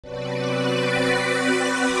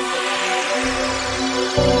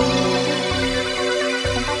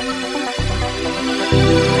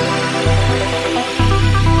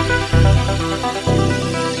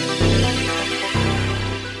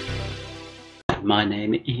my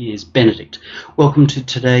name is Benedict. Welcome to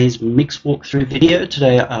today's mix walkthrough video.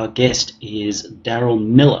 Today our guest is Darryl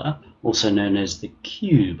Miller, also known as the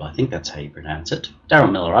Cube. I think that's how you pronounce it.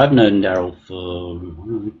 Darryl Miller. I've known Darryl for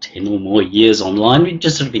 10 or more years online. We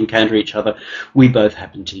just sort of encounter each other. We both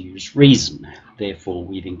happen to use Reason. Therefore,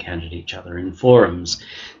 we've encountered each other in forums.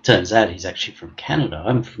 Turns out he's actually from Canada.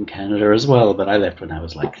 I'm from Canada as well, but I left when I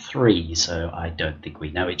was like 3, so I don't think we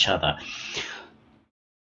know each other.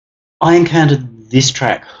 I encountered this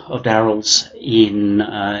track of Darryl's in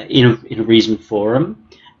a Reason forum,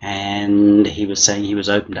 and he was saying he was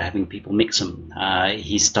open to having people mix them.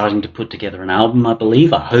 He's starting to put together an album, I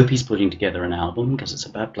believe. I hope he's putting together an album, because it's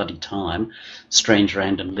about bloody time. Strange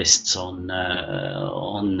random lists on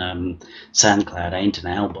SoundCloud ain't an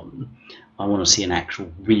album. I want to see an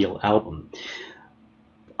actual real album.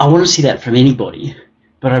 I want to see that from anybody,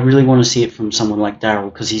 but I really want to see it from someone like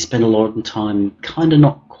Darryl, because he spent a lot of time kind of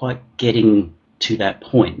not quite getting to that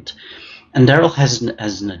point. And Darryl has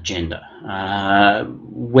an agenda.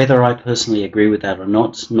 Whether I personally agree with that or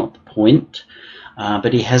not is not the point,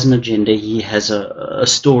 but he has an agenda. He has a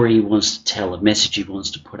story he wants to tell, a message he wants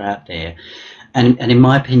to put out there. And in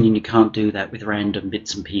my opinion, you can't do that with random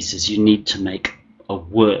bits and pieces. You need to make a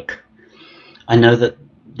work. I know that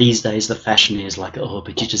these days the fashion is like, oh,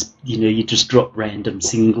 but you just drop random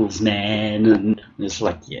singles, man, and it's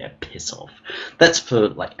like, yeah, piss off. That's for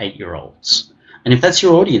like 8-year-olds. And if that's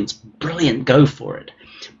your audience, brilliant, go for it.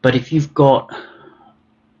 But if you've got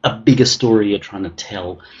a bigger story you're trying to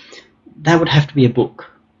tell, that would have to be a book,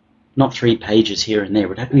 not 3 pages here and there. It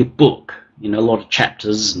would have to be a book. You know, a lot of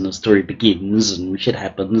chapters, and the story begins, and shit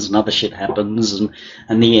happens, and other shit happens, and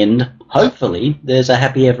the end, hopefully, there's a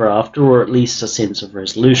happy ever after, or at least a sense of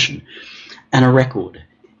resolution. And a record,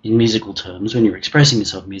 in musical terms, when you're expressing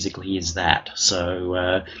yourself musically, is that.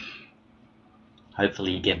 So,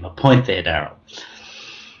 hopefully you get my point there, Darryl.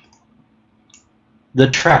 The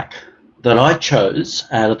track that I chose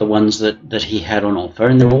out of the ones that he had on offer,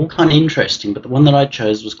 and they're all kind of interesting, but the one that I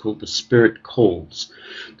chose was called The Spirit Calls.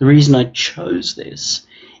 The reason I chose this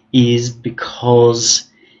is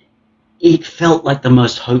because it felt like the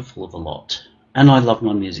most hopeful of the lot. And I love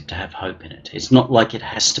my music to have hope in it. It's not like it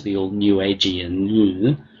has to be all new agey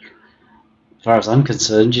and as far as I'm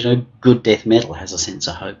concerned, you know, good death metal has a sense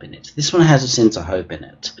of hope in it. This one has a sense of hope in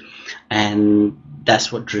it. And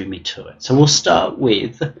that's what drew me to it. So we'll start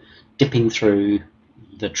with dipping through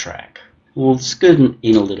the track. We'll scoot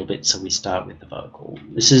in a little bit, so we start with the vocal.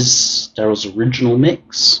 This is Darryl's original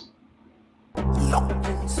mix. Locked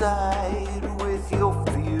inside with your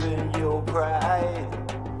fear and your pride,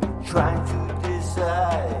 trying to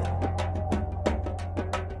decide,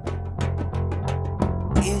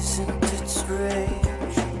 isn't it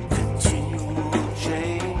strange, continual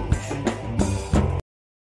change?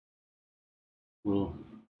 We'll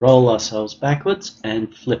roll ourselves backwards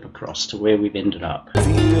and flip across to where we've ended up. Fear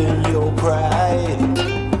and your pride,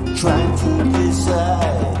 trying to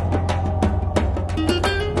decide,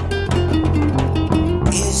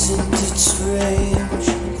 isn't it strange,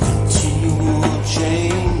 continual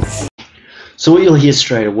change? So what you'll hear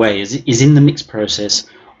straight away is in the mix process,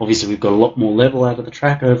 obviously we've got a lot more level out of the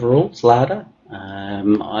track overall, it's louder.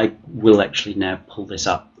 I will actually now pull this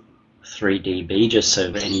up 3 dB just so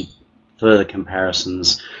that any further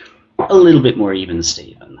comparisons a little bit more even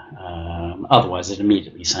Steven. Otherwise it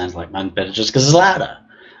immediately sounds like mine better just because it's louder.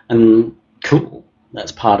 And cool,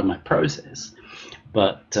 that's part of my process.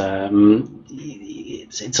 But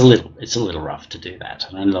it's a little rough to do that.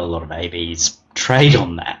 And I know a lot of AVs trade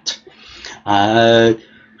on that.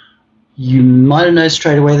 You might have noticed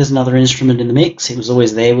straight away there's another instrument in the mix. It was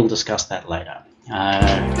always there. We'll discuss that later.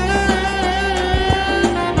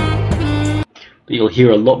 But you'll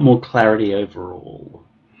hear a lot more clarity overall.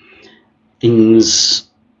 Things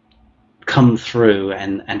come through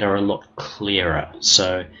and are a lot clearer.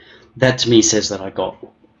 So that to me says that I got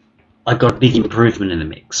a big improvement in the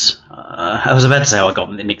mix. I was about to say I got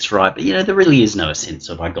the mix right, but you know there really is no sense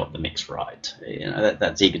of I got the mix right. You know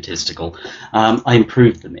that's egotistical. I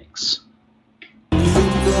improved the mix.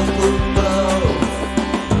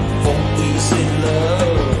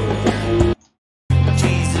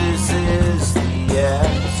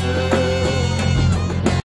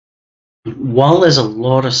 While there's a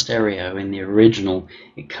lot of stereo in the original,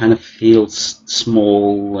 it kind of feels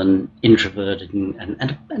small and introverted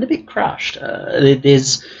and a bit crushed.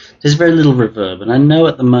 There's very little reverb, and I know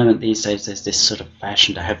at the moment these days there's this sort of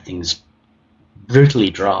fashion to have things brutally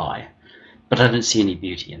dry, but I don't see any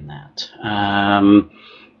beauty in that.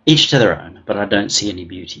 Each to their own, but I don't see any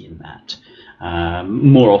beauty in that,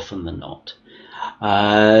 more often than not.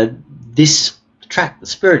 This track, The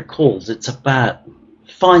Spirit Calls, it's about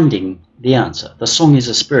finding the answer. The song is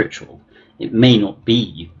a spiritual. It may not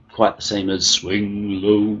be quite the same as Swing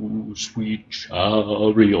Low, Sweet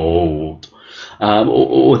Chariot,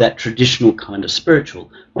 or that traditional kind of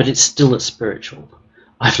spiritual, but it's still a spiritual.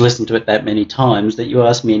 I've listened to it that many times that you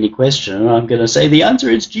ask me any question and I'm going to say the answer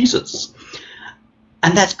is Jesus.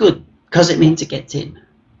 And that's good, because it means it gets in.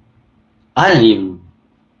 I don't even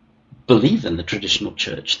believe in the traditional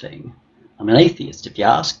church thing. I'm an atheist, if you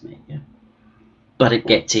ask me. But it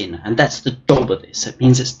gets in, and that's the job of this. It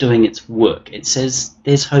means it's doing its work. It says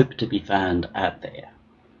there's hope to be found out there.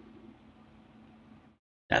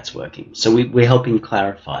 That's working. So we're helping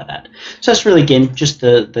clarify that. So that's really, again, just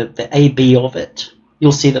the A-B of it.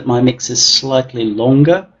 You'll see that my mix is slightly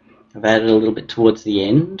longer. I've added a little bit towards the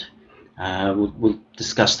end. We'll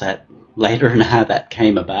discuss that later and how that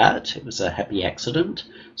came about. It was a happy accident.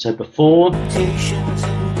 So before... Patience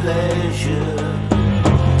and pleasure,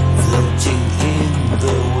 floating in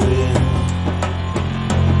the wind.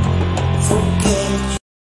 Forget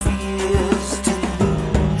fears,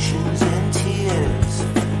 delusions and tears.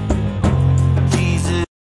 Jesus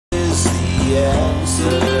is the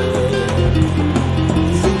answer.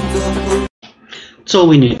 That's all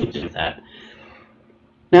we need to do that.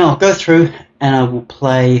 Now I'll go through and I will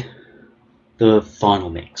play the final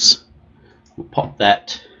mix. We'll pop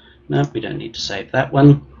that. No, we don't need to save that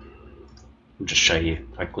one. I'll just show you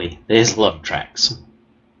quickly. There's a lot of tracks.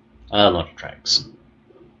 A lot of tracks.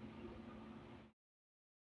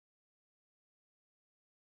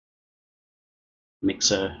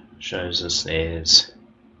 Mixer shows us there's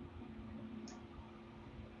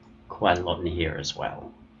quite a lot in here as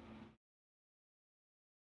well.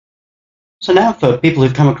 So now, for people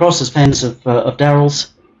who've come across as fans of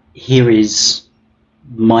Darryl's, here is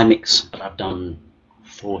my mix that I've done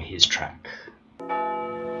for his track.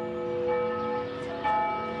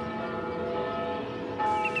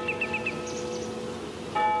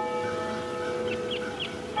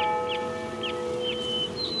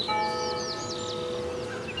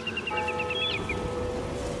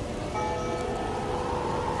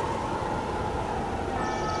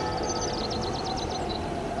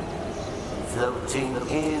 Floating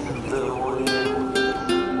in the wind.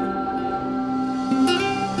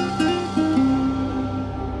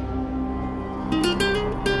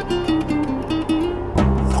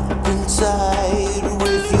 Locked inside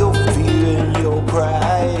with your fear and your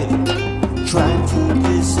pride, trying to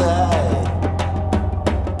decide.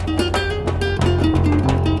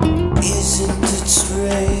 Isn't it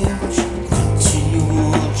strange?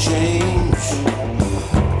 Continual change.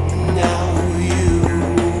 Now you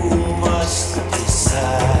must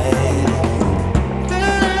decide.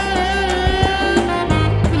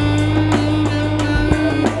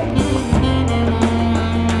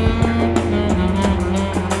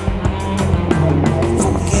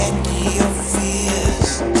 Forget your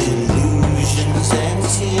fears, delusions and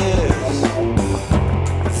tears.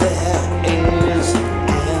 There is an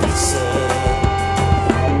answer.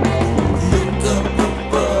 Look up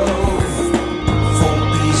above for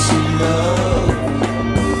peace and love.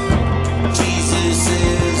 Jesus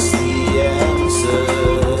is the answer.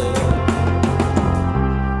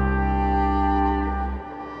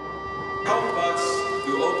 Help us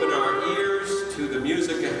to open our ears to the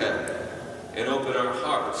music ahead and open our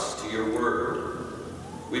hearts to your word.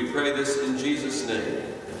 We pray this in Jesus' name.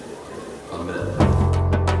 Amen.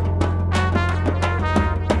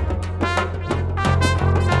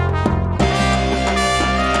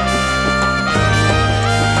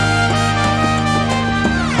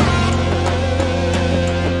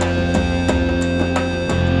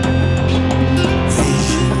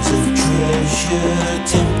 Visions of treasure,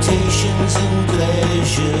 temptations and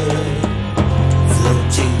pleasure,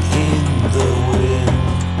 floating in the wind.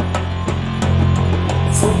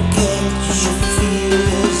 Forget your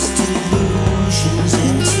fears, delusions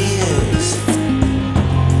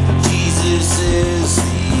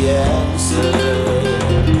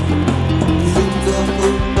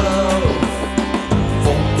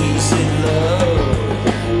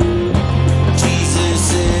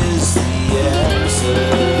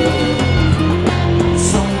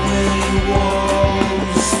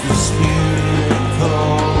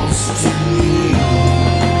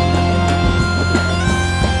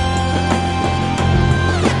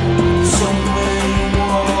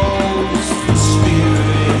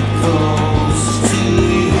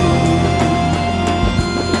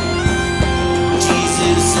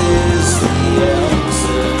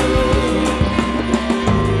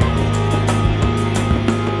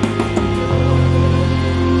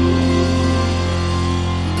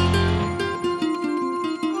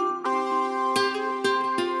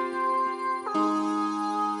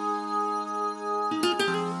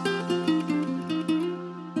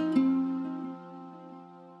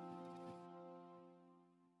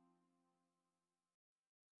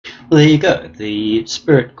Well, there you go. The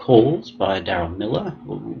Spirit Calls by Darryl Miller,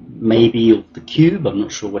 or maybe of the Cube. I'm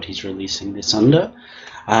not sure what he's releasing this under.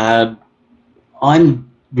 I'm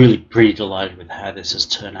really pretty delighted with how this has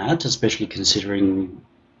turned out, especially considering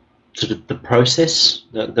sort of the process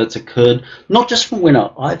that's occurred, not just from when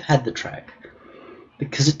I've had the track,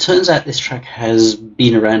 because it turns out this track has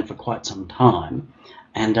been around for quite some time,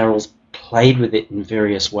 and Darryl's played with it in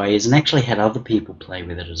various ways and actually had other people play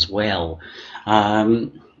with it as well,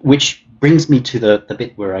 which brings me to the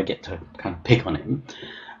bit where I get to kind of pick on him.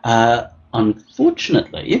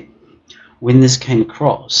 Unfortunately, when this came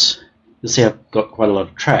across, you'll see I've got quite a lot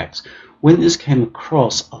of tracks. When this came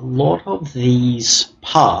across, a lot of these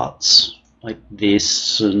parts, like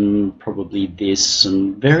this and probably this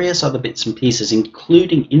and various other bits and pieces,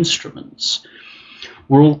 including instruments,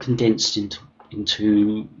 were all condensed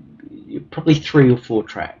into probably 3 or 4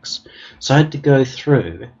 tracks. So I had to go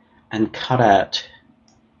through and cut out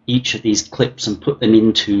each of these clips and put them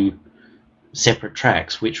into separate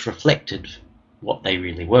tracks which reflected what they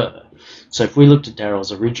really were. So if we looked at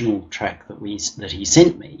Darryl's original track that he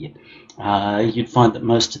sent me, you'd find that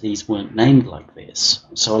most of these weren't named like this.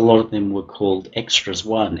 So a lot of them were called Extras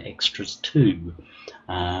 1, Extras 2.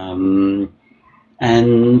 And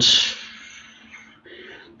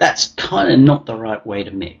that's kind of not the right way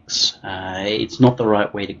to mix. It's not the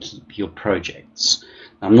right way to keep your projects.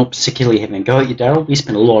 I'm not particularly having a go at you, Darryl. We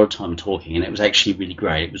spent a lot of time talking, and it was actually really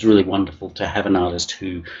great. It was really wonderful to have an artist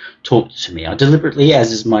who talked to me. I deliberately,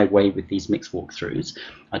 as is my way with these mix walkthroughs,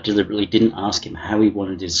 I deliberately didn't ask him how he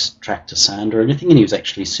wanted his track to sound or anything, and he was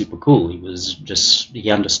actually super cool.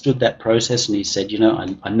 He understood that process, and he said, you know,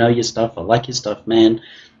 I know your stuff, I like your stuff, man.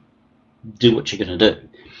 Do what you're going to do,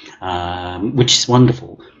 which is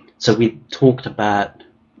wonderful. So we talked about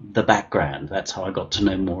the background. That's how I got to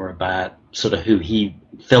know more about sort of who he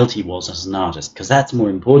felt he was as an artist, because that's more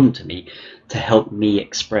important to me, to help me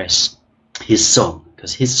express his song,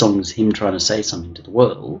 because his song is him trying to say something to the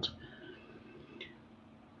world,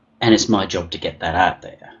 and it's my job to get that out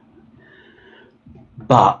there.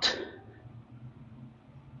 But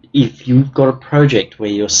if you've got a project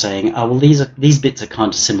where you're saying, oh well, these bits are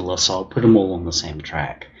kind of similar, so I'll put them all on the same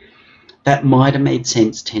track, that might have made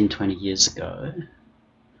sense 10-20 years ago,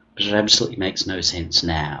 but it absolutely makes no sense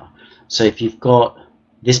now. So if you've got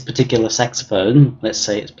this particular saxophone, let's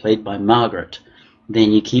say it's played by Margaret,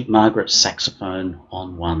 then you keep Margaret's saxophone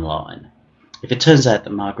on one line. If it turns out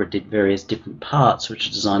that Margaret did various different parts which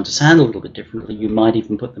are designed to sound a little bit differently, you might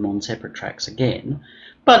even put them on separate tracks again,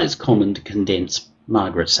 but it's common to condense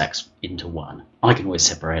Margaret's sax into one. I can always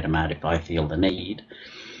separate them out if I feel the need,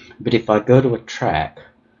 but if I go to a track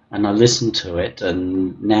and I listen to it,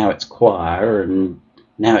 and now it's choir, and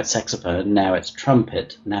now it's saxophone, now it's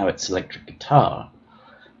trumpet, now it's electric guitar,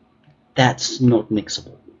 that's not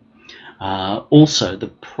mixable. Also, the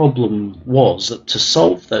problem was that to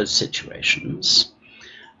solve those situations,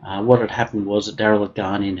 what had happened was that Darryl had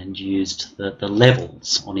gone in and used the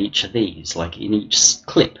levels on each of these. Like in each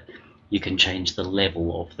clip, you can change the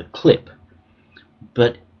level of the clip,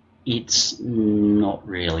 but it's not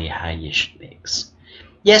really how you should mix.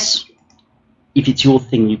 Yes, if it's your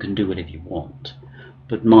thing, you can do whatever you want.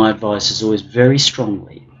 But my advice is always very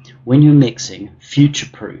strongly, when you're mixing,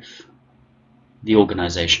 future-proof the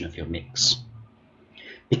organisation of your mix.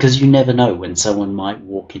 Because you never know when someone might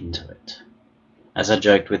walk into it. As I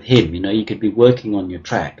joked with him, you know, you could be working on your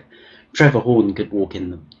track. Trevor Horn could walk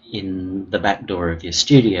in the back door of your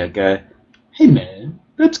studio, go, hey man,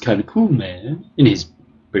 that's kind of cool, man, in his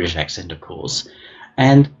British accent, of course,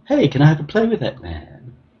 and hey, can I have a play with that man?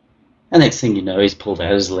 And next thing you know, he's pulled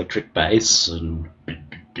out his electric bass and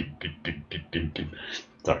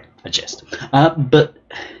sorry, I jest. But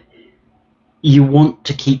you want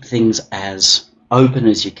to keep things as open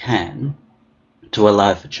as you can to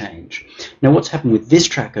allow for change. Now, what's happened with this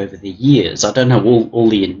track over the years, I don't know all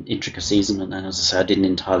the intricacies, and as I say, I didn't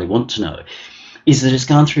entirely want to know, is that it's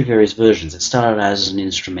gone through various versions. It started out as an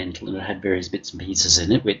instrumental, and it had various bits and pieces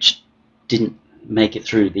in it, which didn't make it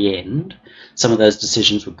through the end. Some of those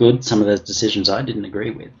decisions were good, some of those decisions I didn't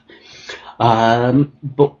agree with.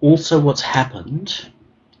 But also what's happened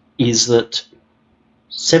is that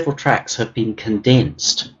several tracks have been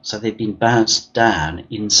condensed, so they've been bounced down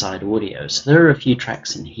inside audio. So there are a few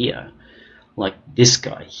tracks in here, like this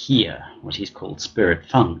guy here, what he's called Spirit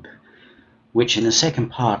Funk, which in the second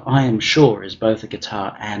part I am sure is both a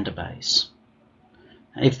guitar and a bass.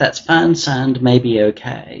 If that's found sound, maybe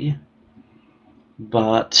okay,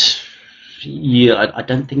 but yeah, I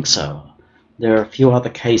don't think so. There are a few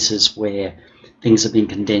other cases where things have been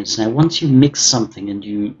condensed. Now, once you mix something and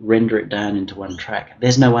you render it down into one track,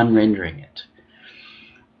 there's no unrendering it.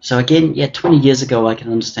 So again, yeah, 20 years ago I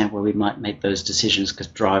can understand why we might make those decisions because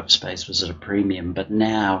drive space was at a premium, but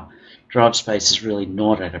now drive space is really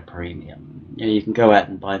not at a premium. You know, you can go out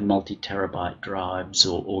and buy multi-terabyte drives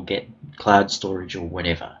or get cloud storage or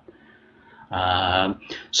whatever.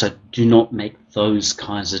 So do not make those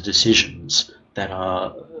kinds of decisions that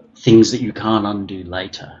are things that you can't undo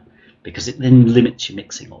later, because it then limits your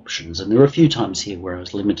mixing options. And there were a few times here where I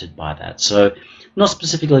was limited by that. So not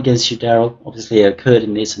specifically against you, Darryl. Obviously it occurred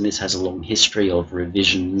in this, and this has a long history of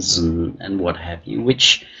revisions and what have you,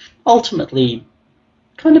 which ultimately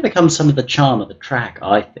kind of becomes some of the charm of the track,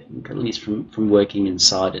 I think, at least from working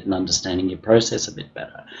inside it and understanding your process a bit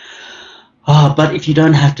better. But if you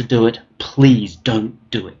don't have to do it, please don't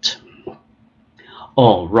do it.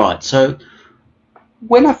 All right, so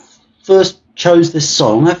when I first chose this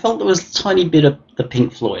song, I felt there was a tiny bit of the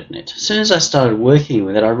Pink Floyd in it. As soon as I started working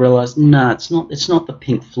with it, I realized, no, it's not the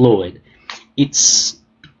Pink Floyd. It's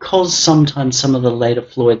because sometimes some of the later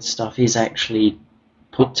Floyd stuff is actually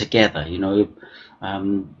put together, you know.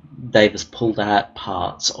 Davis pulled out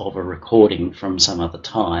parts of a recording from some other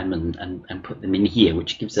time and put them in here,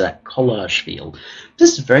 which gives it that collage feel.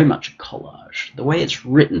 This is very much a collage. The way it's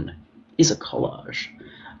written is a collage.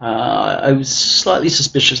 I was slightly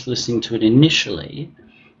suspicious listening to it initially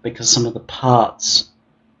because some of the parts,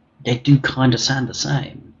 they do kind of sound the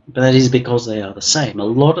same, but that is because they are the same. A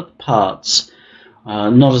lot of the parts,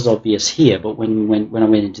 not as obvious here, but when I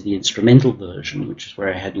went into the instrumental version, which is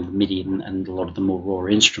where I had the MIDI and a lot of the more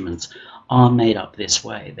raw instruments, are made up this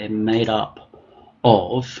way. They're made up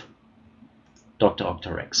of Dr.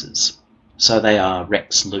 Octorexes. So they are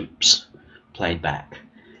Rex loops played back.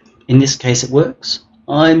 In this case it works.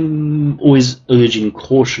 I'm always urging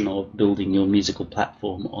caution of building your musical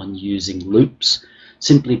platform on using loops,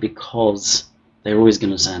 simply because they're always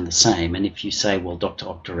going to sound the same. And if you say, well, Dr.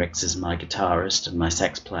 Octorex is my guitarist and my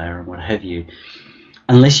sax player and what have you,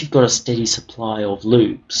 unless you've got a steady supply of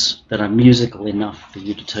loops that are musical enough for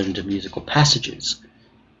you to turn into musical passages,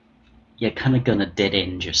 you're kind of going to dead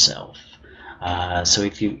end yourself. So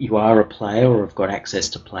if you are a player or have got access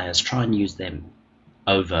to players, try and use them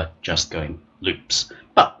over just going loops.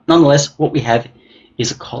 But nonetheless, what we have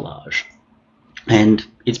is a collage, and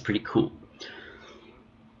it's pretty cool.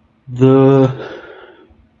 The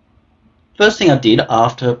first thing I did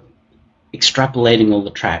after extrapolating all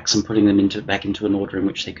the tracks and putting them back into an order in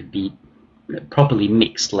which they could be properly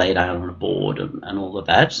mixed, laid out on a board and all of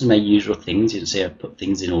that, just my usual things. You can see I put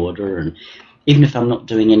things in order, and even if I'm not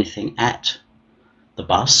doing anything at the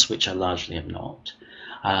bus, which I largely am not,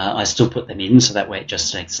 I still put them in, so that way it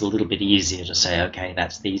just makes it a little bit easier to say, okay,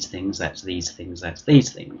 that's these things, that's these things, that's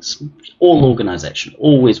these things. All organisation.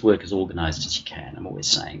 Always work as organised as you can. I'm always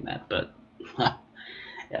saying that, but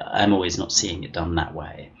I'm always not seeing it done that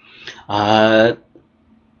way.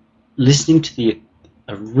 Listening to the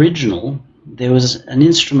original, there was an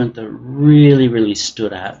instrument that really, really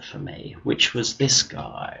stood out for me, which was this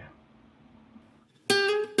guy.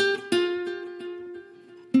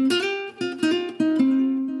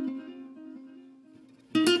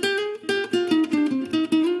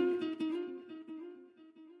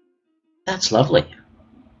 That's lovely.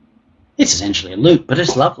 It's essentially a loop, but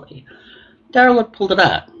it's lovely. Darryl had pulled it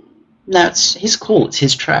out. Now, it's his call, it's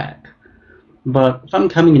his track. But if I'm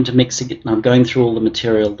coming into mixing it and I'm going through all the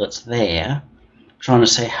material that's there, trying to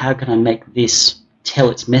say, how can I make this tell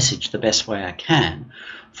its message the best way I can?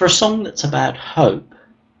 For a song that's about hope,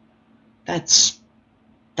 that's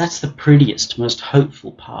the prettiest, most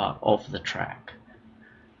hopeful part of the track.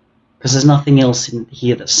 Because there's nothing else in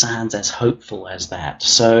here that sounds as hopeful as that.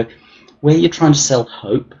 So where you're trying to sell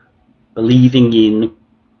hope, believing in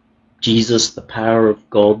Jesus, the power of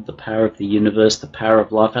God, the power of the universe, the power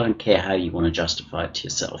of life, I don't care how you want to justify it to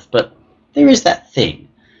yourself, but there is that thing.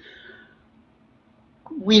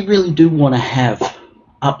 We really do want to have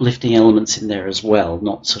uplifting elements in there as well,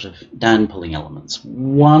 not sort of down-pulling elements.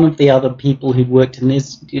 One of the other people who worked in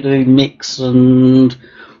this, mix, and,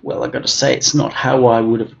 well, I've got to say, it's not how I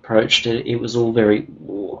would have approached it. It was all very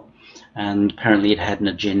raw, and apparently it had an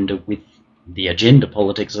agenda with the agenda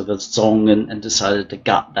politics of the song and decided to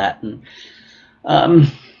gut that. And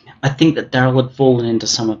I think that Darryl had fallen into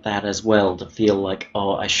some of that as well, to feel like,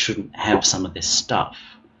 oh, I shouldn't have some of this stuff.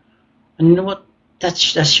 And you know what?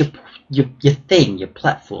 That's your thing, your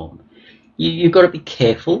platform. You've got to be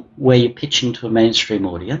careful where you're pitching to a mainstream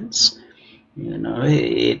audience. You know,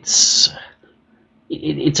 it's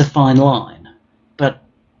a fine line. But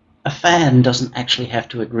a fan doesn't actually have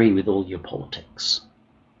to agree with all your politics.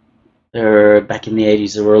 Back in the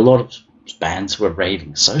 80s, there were a lot of bands who were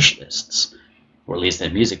raving socialists, or at least their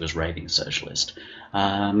music was raving socialist.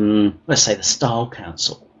 Let's say the Style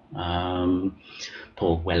Council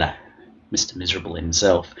Paul Weller, Mr. Miserable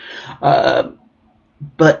himself.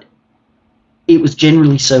 But it was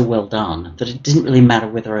generally so well done that it didn't really matter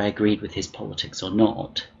whether I agreed with his politics or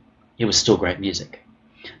not. It was still great music.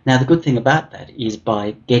 Now, the good thing about that is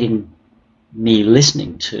by getting me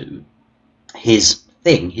listening to his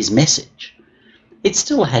thing, his message, it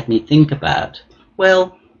still had me think about,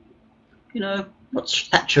 well, what's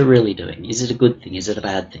Thatcher really doing? Is it a good thing? Is it a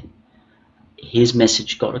bad thing? His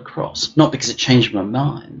message got across, not because it changed my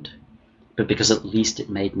mind, but because at least it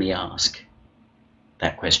made me ask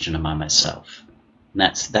that question among myself. And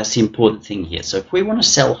that's the important thing here. So if we want to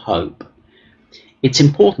sell hope, it's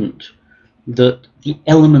important that the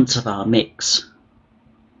elements of our mix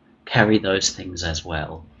carry those things as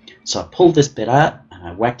well. So I pulled this bit out and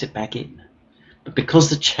I whacked it back in. But because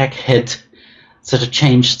the check had sort of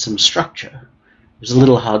changed some structure, it was a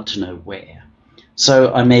little hard to know where.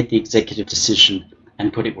 So I made the executive decision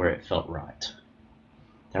and put it where it felt right.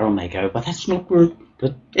 Darryl may go, but that's not good.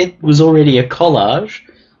 But it was already a collage,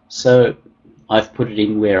 so I've put it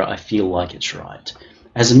in where I feel like it's right.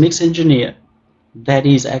 As a mix engineer, that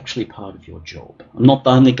is actually part of your job. I'm not the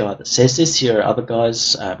only guy that says this. Here are other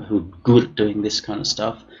guys who are good at doing this kind of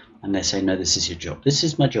stuff, and they say, no, this is your job. This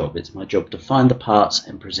is my job. It's my job to find the parts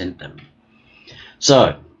and present them.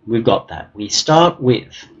 So we've got that. We start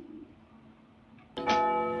with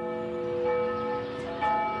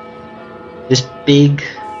this big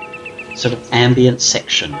sort of ambient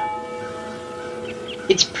section.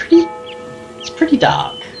 It's pretty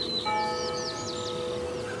dark.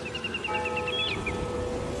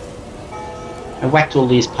 I whacked all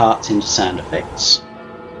these parts into sound effects.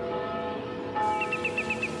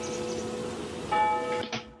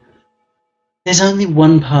 There's only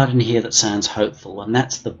one part in here that sounds hopeful, and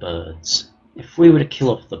that's the birds. If we were to kill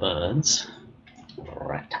off the birds...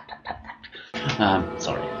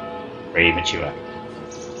 sorry, premature.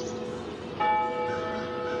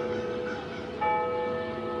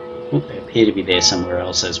 Oop, they appear to be there somewhere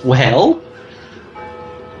else as well.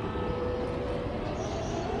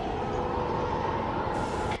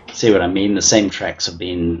 See what I mean? The same tracks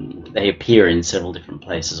they appear in several different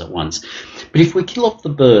places at once. But if we kill off the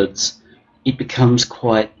birds, it becomes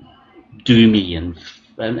quite doomy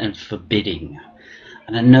and forbidding.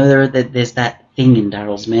 And I know there's that thing in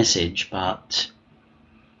Darryl's message, but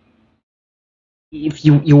if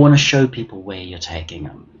you want to show people where you're taking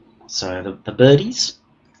them. So the birdies,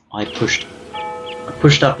 I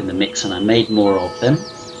pushed up in the mix and I made more of them.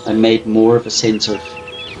 I made more of a sense of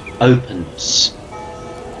openness.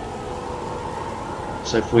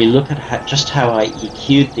 So if we look at just how I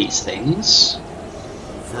EQ'd these things,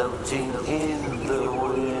 floating in the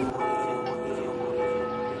wind.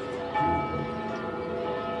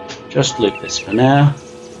 Just loop this for now.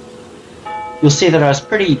 You'll see that I was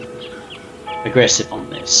pretty aggressive on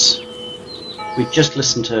this. We've just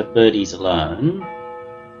listened to birdies alone.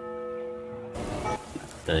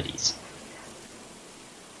 Birdies.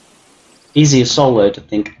 Easier solo to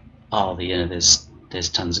think, oh, there's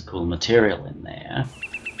tons of cool material in there.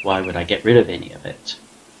 Why would I get rid of any of it?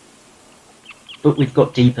 But we've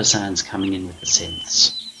got deeper sounds coming in with the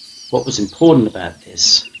synths. What was important about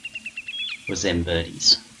this was them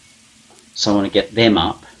birdies. So I want to get them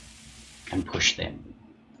up and push them,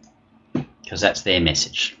 because that's their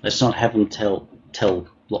message. Let's not have them tell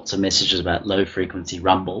lots of messages about low frequency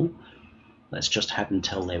rumble. Let's just have them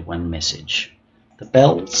tell their one message. The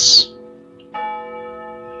bells,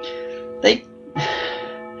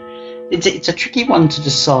 it's a tricky one to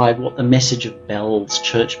decide what the message of bells,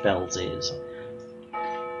 church bells, is.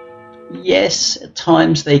 Yes, at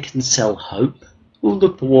times they can sell hope. Oh,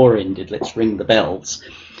 look, the war ended, let's ring the bells.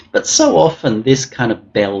 But so often this kind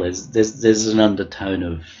of bell there's an undertone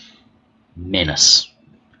of menace.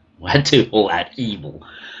 Why do all that evil?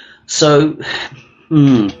 So,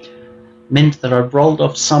 meant that I rolled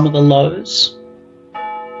off some of the lows.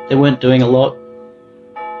 They weren't doing a lot.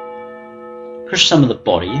 Pushed some of the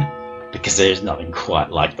body, because there's nothing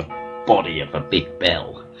quite like the body of a big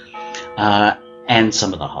bell. And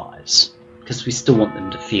some of the highs, because we still want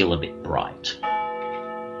them to feel a bit bright.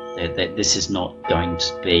 This is not going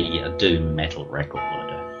to be a doom metal record.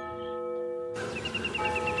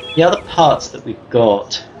 The other parts that we've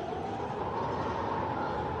got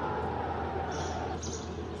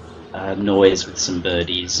noise with some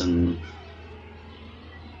birdies, and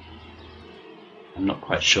I'm not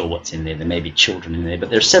quite sure what's in there. There may be children in there, but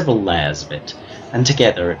there are several layers of it, and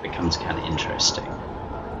together it becomes kind of interesting.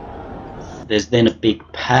 There's then a big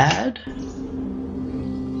pad.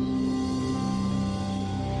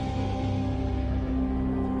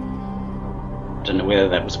 Don't know whether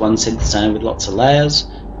that was one synth sound with lots of layers,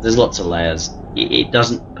 there's lots of layers. It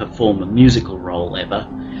doesn't perform a musical role ever,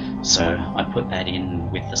 so I put that in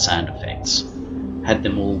with the sound effects. Had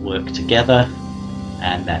them all work together,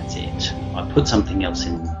 and that's it. I put something else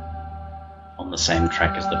in on the same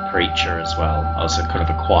track as the preacher as well, also kind of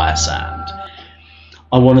a choir sound.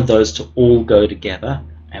 I wanted those to all go together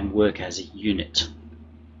and work as a unit.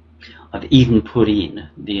 I've even put in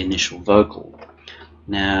the initial vocal.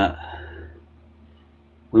 Now,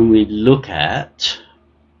 when we look at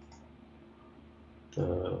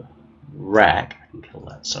the rack, I can kill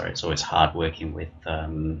that, sorry, it's always hard working with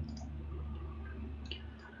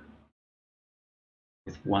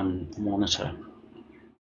one monitor.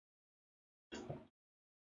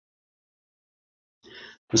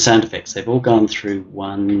 The sound effects, they've all gone through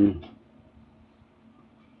one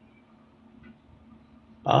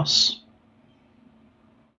bus,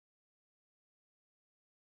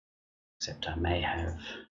 except I may have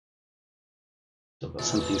still got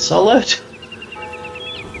something soloed.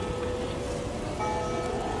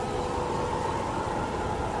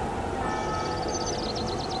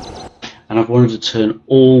 And I've wanted to turn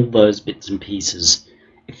all those bits and pieces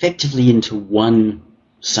effectively into one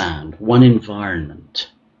sound, one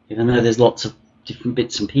environment. Even though there's lots of different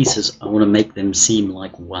bits and pieces, I want to make them seem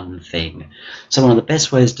like one thing. So one of the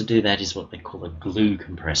best ways to do that is what they call a glue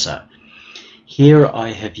compressor. Here I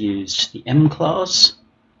have used the M class.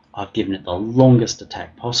 I've given it the longest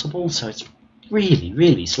attack possible, so it's really,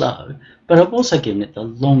 really slow, but I've also given it the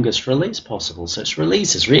longest release possible, so its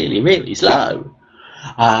release is really, really slow,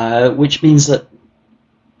 which means that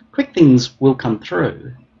quick things will come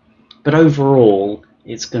through, but overall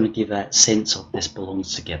it's going to give that sense of this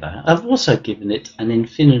belongs together. I've also given it an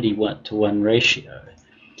infinity 1-to-1 ratio,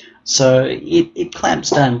 so it clamps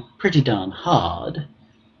down pretty darn hard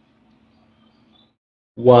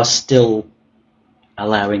while still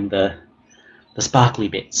allowing the sparkly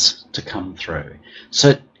bits to come through.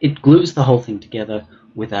 So it glues the whole thing together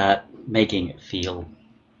without making it feel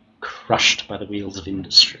crushed by the wheels of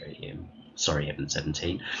industry. Sorry, Evan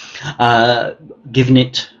 17. Giving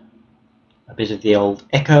it a bit of the old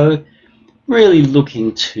echo, really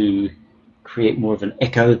looking to create more of an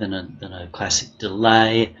echo than a classic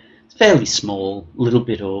delay. It's fairly small, a little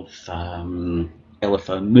bit of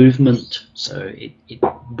LFO movement, so it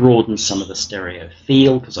broadens some of the stereo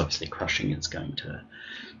feel, because obviously crushing is going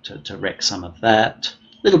to wreck some of that.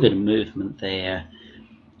 A little bit of movement there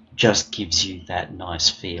just gives you that nice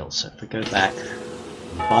feel. So if we go back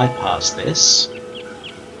and bypass this,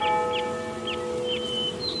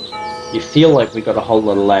 you feel like we've got a whole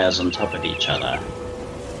lot of layers on top of each other.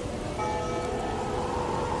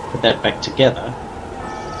 Put that back together,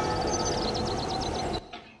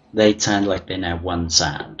 they sound like they're now one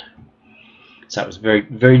sound. So it was very,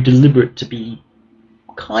 very deliberate to be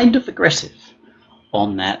kind of aggressive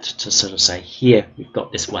on that, to sort of say, here, we've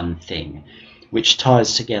got this one thing, which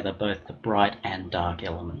ties together both the bright and dark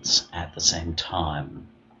elements at the same time.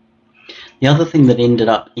 The other thing that ended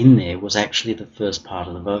up in there was actually the first part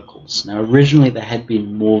of the vocals. Now originally there had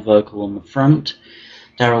been more vocal on the front.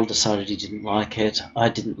 Darryl decided he didn't like it. I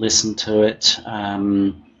didn't listen to it.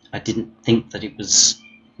 I didn't think that it was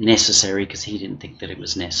necessary because he didn't think that it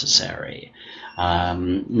was necessary.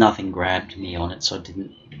 Nothing grabbed me on it, so I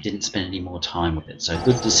didn't spend any more time with it. So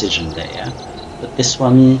good decision there. But this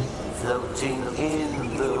one, Floating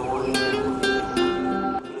in the wind.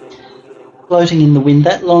 floating in the wind,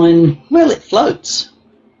 that line, well, it floats.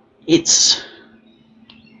 It's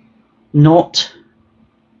not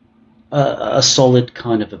a solid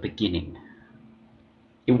kind of a beginning.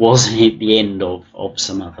 It wasn't at the end of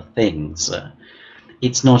some other things.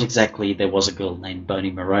 It's not exactly There Was a Girl Named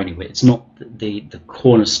Boney Maroney, where it's not the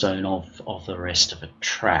cornerstone of the rest of a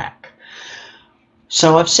track.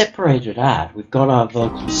 So I've separated out. We've got our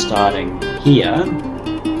vocals starting here.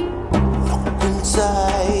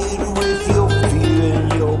 Inside with your fear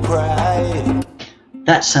and your pride.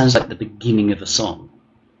 That sounds like the beginning of a song.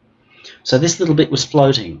 So this little bit was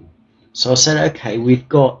floating. So I said, okay, we've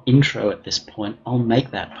got intro at this point. I'll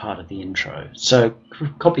make that part of the intro. So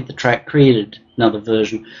copied the track, created another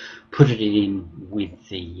version, put it in with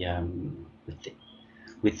the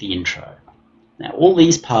intro. Now all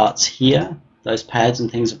these parts here, those pads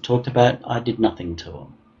and things I've talked about, I did nothing to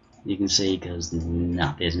them. You can see because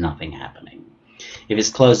there's nothing happening. If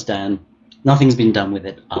it's closed down, nothing's been done with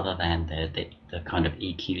it other than the kind of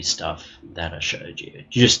EQ stuff that I showed you,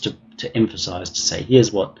 just to emphasize, to say,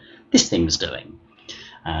 here's what this thing's doing.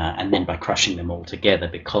 And then by crushing them all together,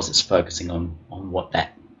 because it's focusing on what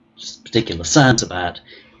that particular sound's about,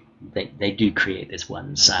 they do create this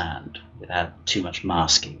one sound without too much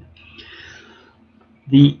masking.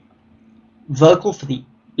 The vocal for the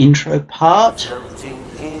intro part. Floating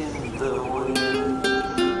in the wind.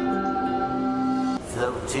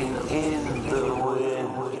 Floating in the wind.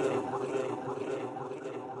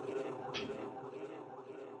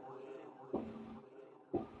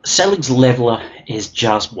 Selig's leveler is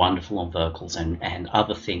just wonderful on vocals and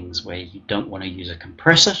other things where you don't want to use a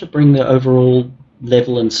compressor to bring the overall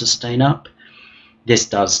level and sustain up. This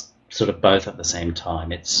does sort of both at the same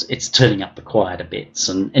time. It's turning up the quieter bits,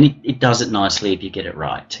 and it does it nicely if you get it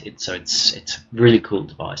right. It's a really cool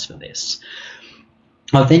device for this.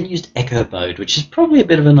 I've then used echo mode, which is probably a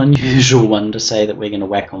bit of an unusual one to say that we're going to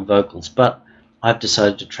whack on vocals, but I've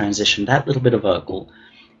decided to transition that little bit of vocal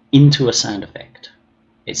into a sound effect.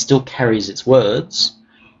 It still carries its words,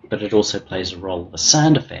 but it also plays a role of a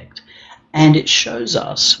sound effect. And it shows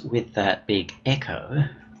us with that big echo,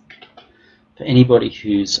 for anybody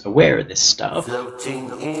who's aware of this stuff,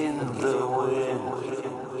 Floating in the wind.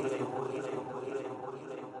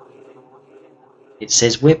 it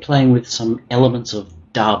says we're playing with some elements of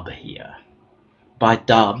dub here. By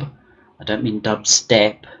dub, I don't mean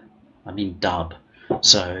dubstep, I mean dub.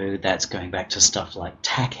 So that's going back to stuff like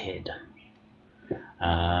Tackhead.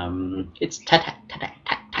 It's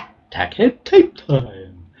Tackhead tape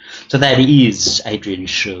time. So that is Adrian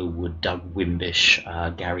Sherwood, Doug Wimbish,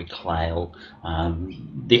 Gary Clayle,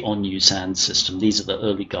 the On-U sound system. These are the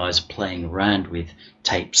early guys playing around with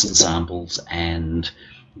tapes and samples and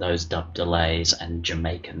those dub delays and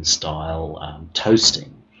Jamaican style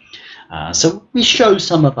toasting. So we show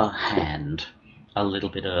some of our hand a little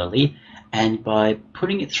bit early, and by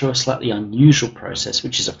putting it through a slightly unusual process,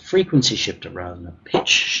 which is a frequency shifter rather than a pitch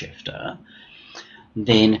shifter,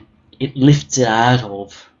 then it lifts it out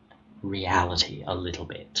of reality a little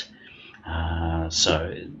bit.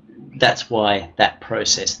 So that's why that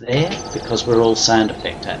process there, because we're all sound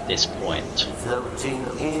effect at this point. Floating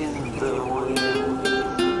in the wind.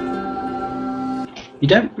 You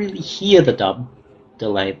don't really hear the dub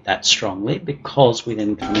delay that strongly because we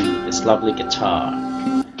then come in with this lovely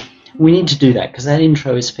guitar. We need to do that because that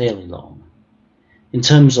intro is fairly long. In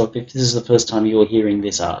terms of if this is the first time you're hearing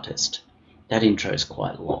this artist, that intro is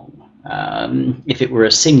quite long. If it were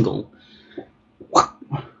a single,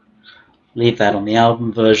 leave that on the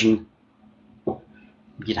album version,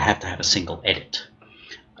 you'd have to have a single edit.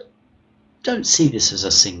 I don't see this as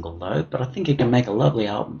a single though, but I think it can make a lovely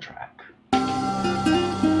album track.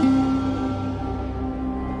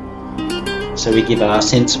 So we give our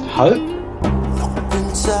sense of hope.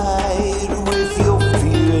 inside with your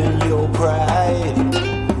fear and your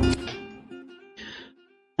pride.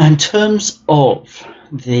 In terms of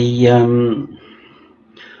the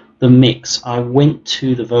mix, I went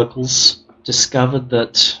to the vocals, discovered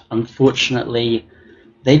that unfortunately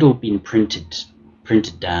they'd all been printed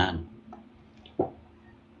down.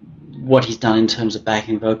 What he's done in terms of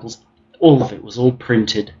backing vocals, all of it was all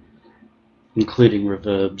printed, including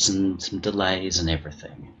reverbs and some delays and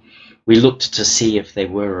everything. We looked to see if there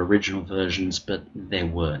were original versions, but there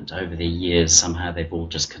weren't. Over the years, somehow they've all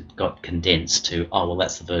just got condensed to, oh, well,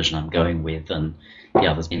 that's the version I'm going with, and the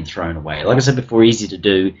other's been thrown away. Like I said before, easy to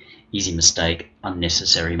do, easy mistake,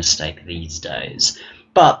 unnecessary mistake these days.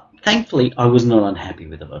 But thankfully, I was not unhappy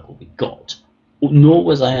with the vocal we got, nor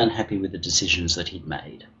was I unhappy with the decisions that he'd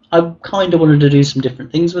made. I kind of wanted to do some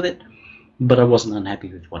different things with it, but I wasn't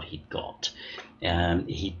unhappy with what he'd got.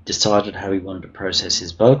 He decided how he wanted to process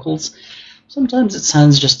his vocals. Sometimes it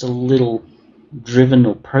sounds just a little driven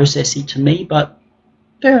or processy to me, but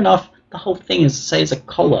fair enough. The whole thing is, say, is a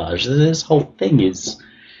collage. This whole thing is,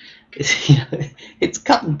 it's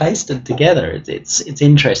cut and pasted together. It's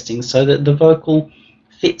interesting, so that the vocal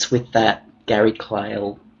fits with that Gary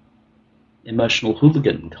Clayle emotional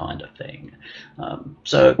hooligan kind of thing.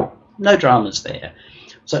 So no dramas there.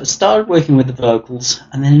 So I started working with the vocals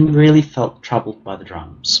and then really felt troubled by the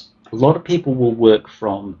drums. A lot of people will work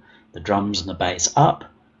from the drums and the bass up.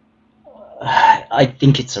 I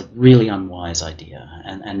think it's a really unwise idea,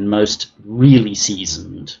 and most really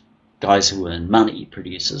seasoned guys who earn money,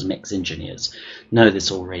 producers, mix engineers, know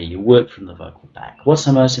this already. You work from the vocal back. What's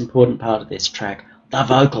the most important part of this track? The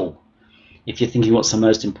vocal. If you're thinking what's the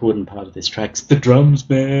most important part of this track, it's the drums,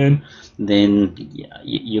 man, then yeah,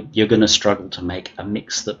 you're going to struggle to make a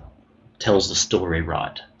mix that tells the story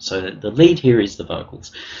right. So the lead here is the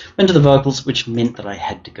vocals. Went to the vocals, which meant that I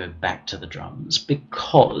had to go back to the drums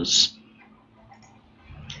because,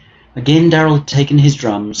 again, Darryl had taken his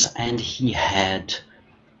drums and he had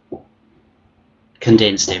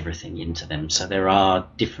condensed everything into them. So there are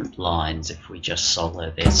different lines if we just solo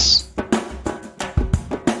this.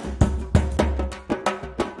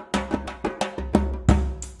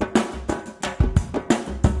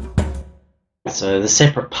 So the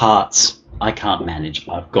separate parts I can't manage.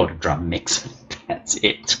 I've got a drum mix. That's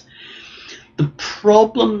it. The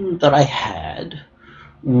problem that I had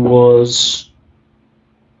was,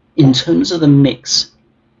 in terms of the mix,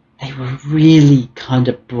 they were really kind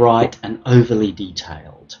of bright and overly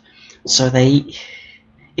detailed. So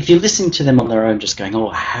if you listen to them on their own, just going, oh,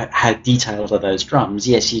 how detailed are those drums?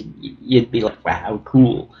 Yes, you'd be like, wow,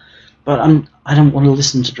 cool. But I don't want to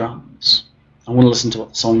listen to drums. I want to listen to what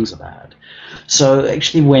the song's about. So I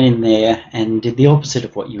actually went in there and did the opposite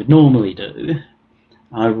of what you would normally do.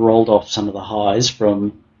 I rolled off some of the highs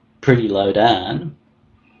from pretty low down,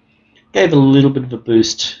 gave a little bit of a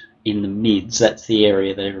boost in the mids. That's the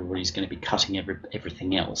area that everybody's going to be cutting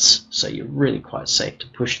everything else, so you're really quite safe to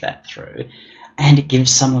push that through, and it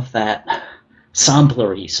gives some of that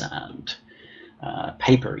samplery sound,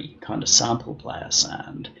 papery kind of sample player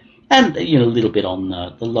sound, and a little bit on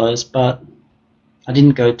the lows, but I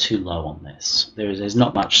didn't go too low on this. There's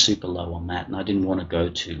not much super low on that, and I didn't want to go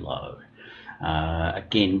too low.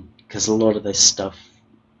 Again, because a lot of this stuff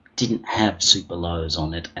didn't have super lows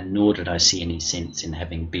on it, and nor did I see any sense in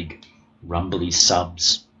having big rumbly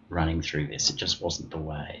subs running through this. It just wasn't the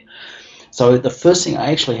way. So the first thing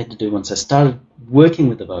I actually had to do once I started working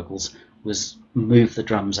with the vocals was move the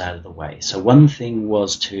drums out of the way. So one thing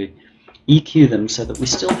was to EQ them so that we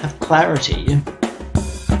still have clarity,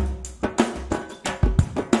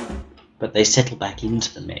 but they settle back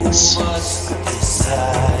into the mix.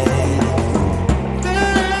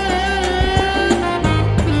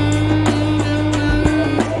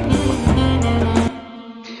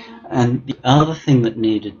 And the other thing that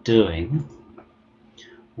needed doing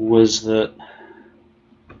was that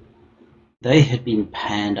they had been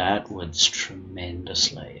panned outwards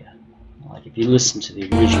tremendously. Like if you listen to the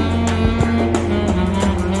original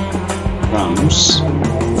drums,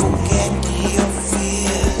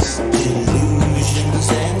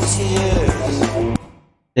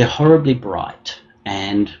 they're horribly bright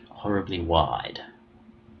and horribly wide,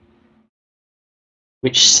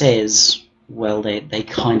 which says, well, they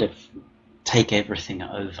kind of take everything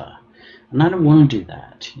over. And I don't want to do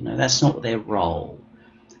that. That's not their role.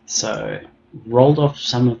 So rolled off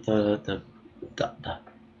some of the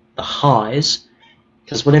highs,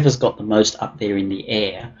 because whatever's got the most up there in the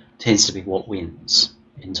air tends to be what wins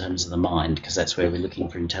in terms of the mind, because that's where we're looking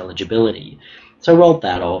for intelligibility. So rolled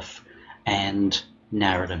that off and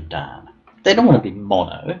narrowed them down. They don't want to be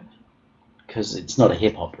mono, because it's not a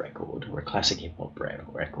hip-hop record or a classic hip-hop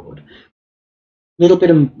record. Little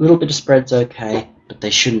bit of spread's okay, but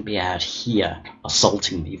they shouldn't be out here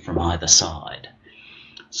assaulting me from either side.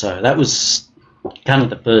 So that was kind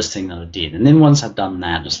of the first thing that I did. And then once I'd done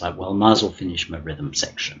that, it's like, well, might as well finish my rhythm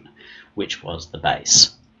section, which was the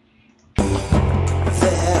bass.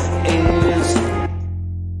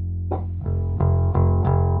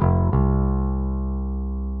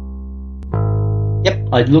 Yep,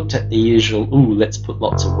 I looked at the usual, let's put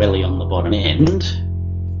lots of welly on the bottom end.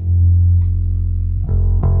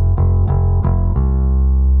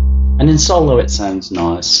 And in solo it sounds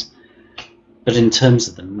nice, but in terms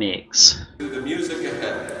of the mix, The music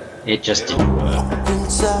ahead. it just didn't work.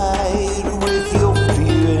 Inside with your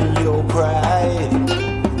fear and your pride,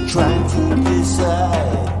 trying to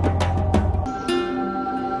decide.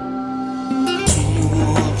 To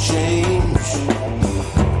change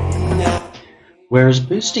now. Whereas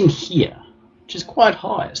boosting here, which is quite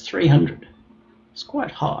high, it's 300, it's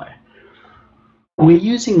quite high. We're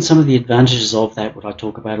using some of the advantages of that, what I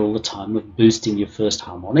talk about all the time, of boosting your first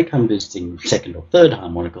harmonic and boosting second or third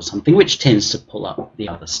harmonic or something, which tends to pull up the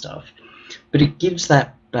other stuff. But it gives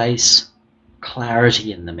that bass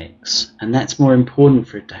clarity in the mix, and that's more important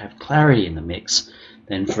for it to have clarity in the mix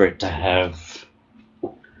than for it to have...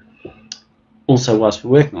 Also, whilst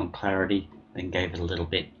we're working on clarity, then gave it a little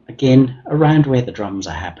bit, again, around where the drums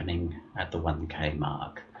are happening at the 1K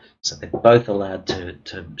mark. So they're both allowed to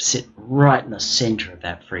sit right in the center of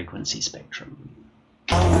that frequency spectrum.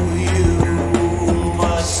 So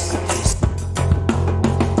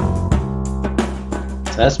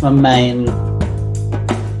that's my main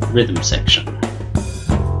rhythm section.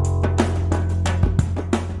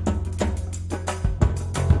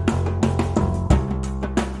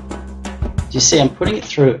 You see, I'm putting it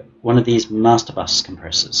through one of these master bus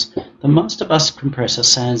compressors. The master bus compressor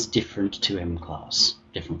sounds different to M-Class.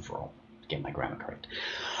 Different for all, to get my grammar correct.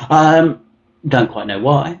 Don't quite know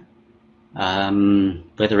why.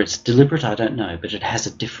 Whether it's deliberate, I don't know, but it has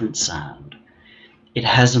a different sound. It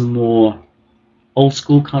has a more old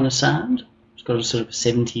school kind of sound. It's got a sort of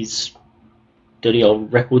 70s dirty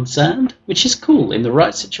old record sound, which is cool. In the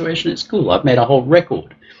right situation, it's cool. I've made a whole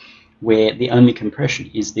record where the only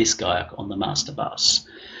compression is this guy on the master bus.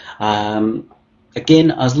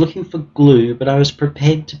 Again, I was looking for glue, but I was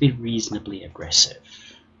prepared to be reasonably aggressive.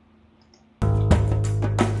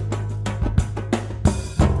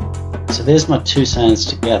 So there's my two sounds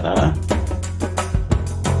together.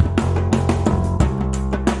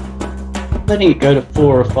 Letting it go to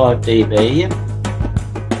 4 or 5 dB,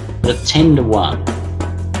 but a 10 to 1.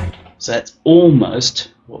 So that's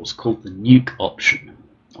almost what was called the nuke option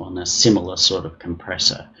on a similar sort of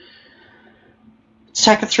compressor.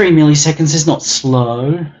 Stack of 3 milliseconds is not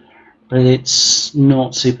slow, but it's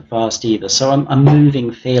not super fast either. So I'm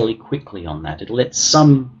moving fairly quickly on that. It lets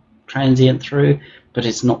some transient through, but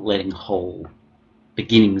it's not letting whole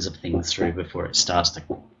beginnings of things through before it starts to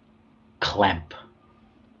clamp.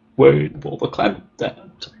 The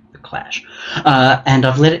clash. And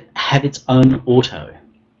I've let it have its own auto.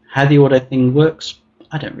 How the auto thing works,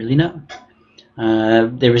 I don't really know.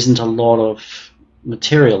 There isn't a lot of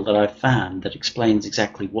material that I've found that explains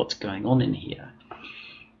exactly what's going on in here.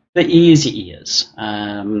 But use your ears.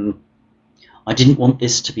 I didn't want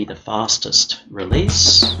this to be the fastest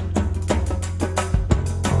release.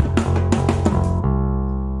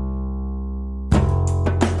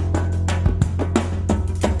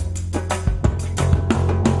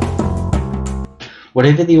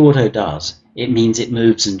 Whatever the auto does, it means it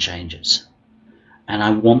moves and changes. And I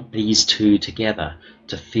want these two together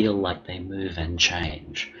to feel like they move and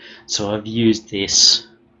change. So I've used this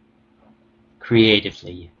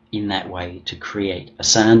creatively in that way to create a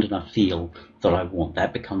sound and a feel that I want.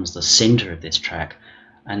 That becomes the center of this track,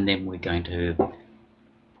 and then we're going to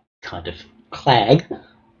kind of clag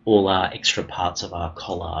all our extra parts of our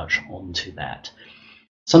collage onto that.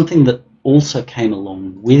 Something that also came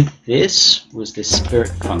along with this was this Spirit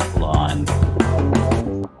Funk line.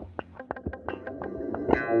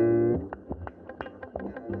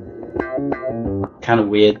 Kind of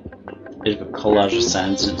weird, bit of a collage of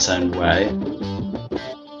sounds in its own way.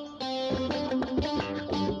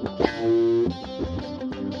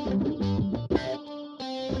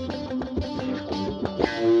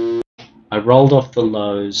 I rolled off the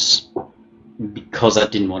lows because I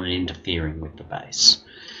didn't want it interfering with the bass.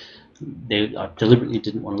 I deliberately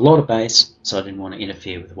didn't want a lot of bass, so I didn't want to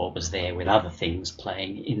interfere with what was there with other things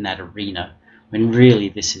playing in that arena, when really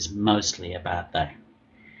this is mostly about that,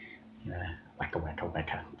 you know, wacka wacka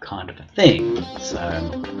wacka kind of a thing. So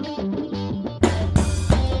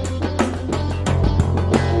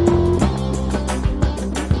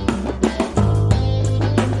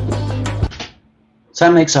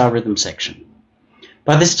that makes our rhythm section.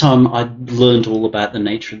 By this time, I'd learned all about the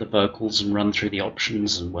nature of the vocals and run through the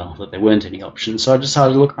options, and well, that there weren't any options. So I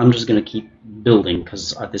decided, look, I'm just going to keep building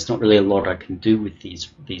because there's not really a lot I can do with these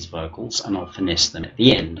vocals, and I'll finesse them at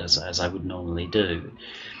the end as I would normally do.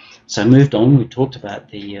 So I moved on. We talked about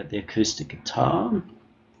the acoustic guitar.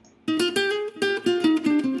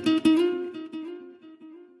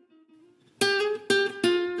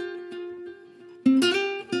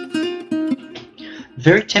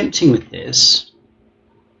 Very tempting with this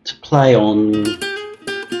to play on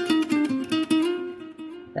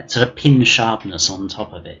that sort of pin sharpness on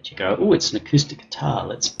top of it. You go, oh, it's an acoustic guitar.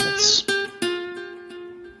 Let's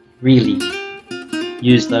really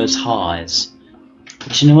use those highs.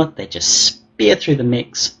 But you know what? They just spear through the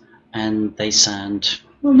mix, and they sound,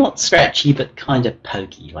 well, not scratchy, but kind of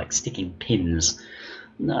pokey, like sticking pins.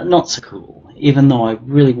 No, not so cool. Even though I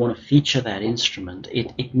really want to feature that instrument,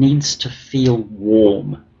 it needs to feel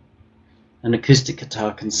warm. An acoustic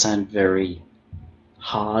guitar can sound very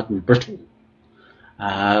hard and brittle,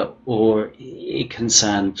 or it can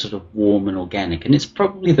sound sort of warm and organic, and it's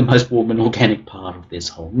probably the most warm and organic part of this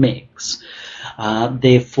whole mix.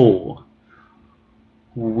 Therefore,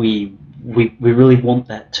 we really want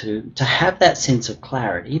that to have that sense of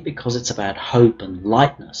clarity, because it's about hope and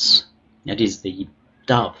lightness. It is the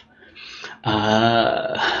dove,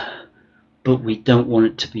 but we don't want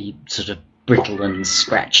it to be sort of brittle and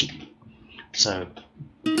scratchy. So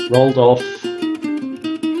rolled off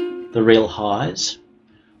the real highs,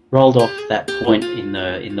 rolled off that point in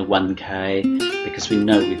the 1K, because we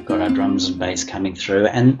know we've got our drums and bass coming through,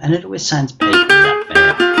 and it always sounds papery up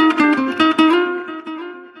there.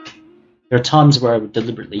 There are times where I would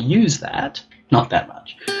deliberately use that, not that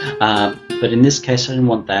much, but in this case I didn't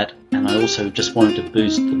want that, and I also just wanted to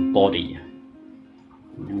boost the body.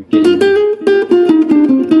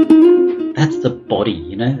 That's the body,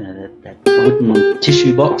 you know, that wooden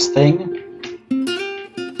tissue box thing.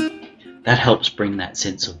 That helps bring that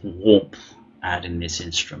sense of warmth out in this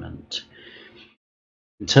instrument.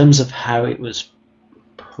 In terms of how it was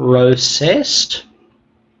processed,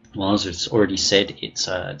 Well, as it's already said, it's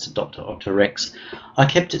a Dr. Octarex. I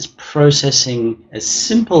kept its processing as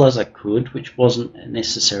simple as I could, which wasn't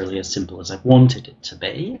necessarily as simple as I wanted it to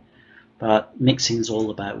be, but mixing is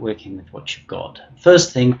all about working with what you've got.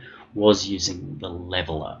 First thing was using the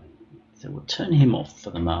leveler. So we'll turn him off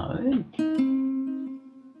for the moment.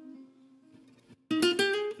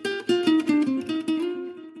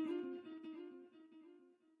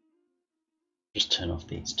 Just turn off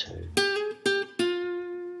these two.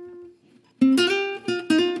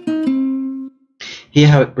 Hear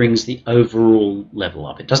how it brings the overall level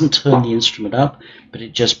up. It doesn't turn the instrument up, but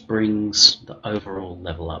it just brings the overall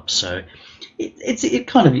level up. So it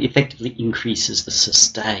kind of effectively increases the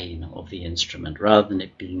sustain of the instrument rather than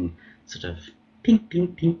it being sort of pink,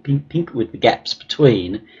 pink, pink, pink, pink with the gaps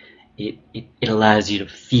between. It allows you to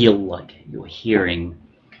feel like you're hearing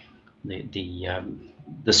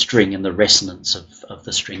the string and the resonance of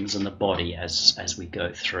the strings and the body as we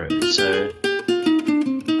go through. So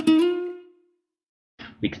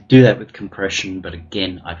we could do that with compression, but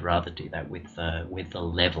again, I'd rather do that with the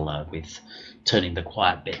leveler, with turning the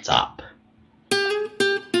quiet bits up.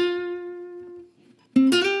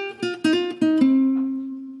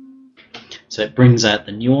 So it brings out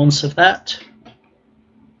the nuance of that.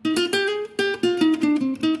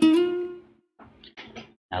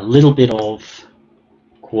 A little bit of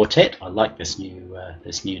quartet. I like this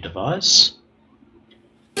new device.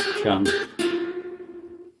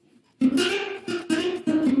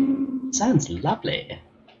 Sounds lovely.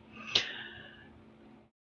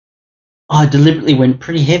 I deliberately went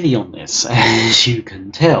pretty heavy on this, as you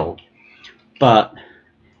can tell, but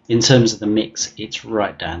in terms of the mix, it's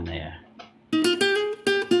right down there.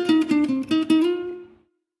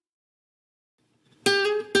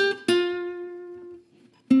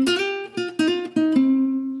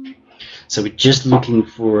 So we're just looking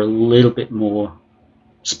for a little bit more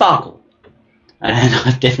sparkle. And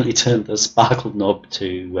I've definitely turned the sparkle knob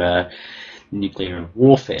to nuclear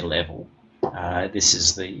warfare level. This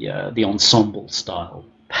is the ensemble style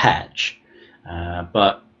patch,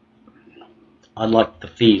 but I liked the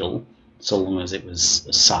feel so long as it was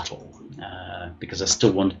subtle, because I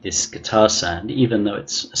still wanted this guitar sound, even though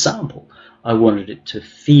it's a sample. I wanted it to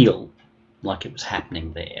feel like it was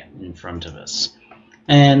happening there in front of us.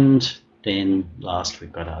 And then last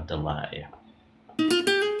we've got our delay.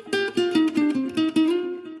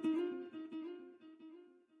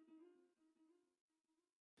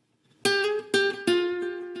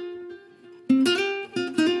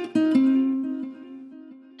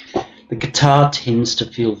 The guitar tends to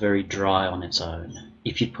feel very dry on its own.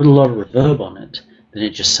 If you put a lot of reverb on it, then it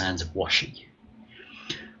just sounds washy.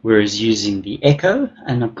 Whereas using the echo,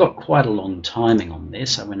 and I've got quite a long timing on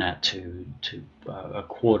this, I went out to a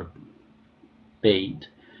quarter beat,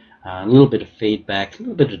 a little bit of feedback, a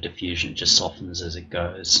little bit of diffusion, it just softens as it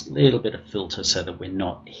goes, a little bit of filter so that we're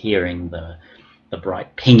not hearing the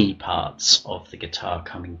bright pingy parts of the guitar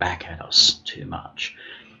coming back at us too much.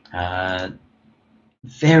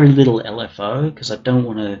 Very little LFO, because I don't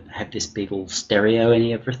want to have this big all stereo and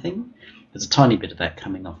everything. There's a tiny bit of that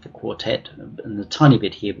coming off the quartet, and a tiny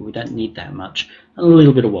bit here, but we don't need that much. And a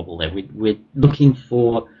little bit of wobble there. We're looking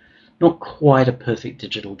for not quite a perfect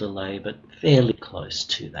digital delay, but fairly close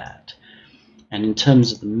to that. And in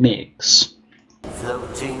terms of the mix,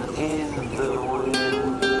 floating in the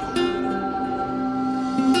wind,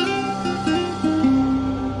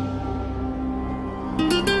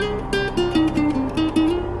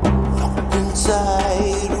 locked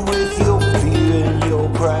inside with your fear and your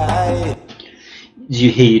pride. as you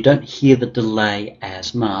hear, you don't hear the delay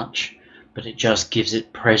as much, but it just gives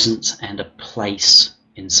it presence and a place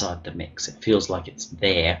inside the mix. It feels like it's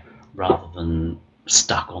there rather than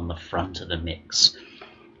stuck on the front of the mix.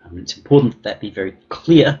 It's important that that be very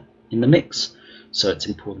clear in the mix, so it's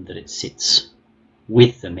important that it sits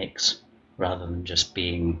with the mix rather than just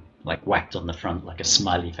being like whacked on the front like a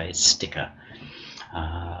smiley face sticker.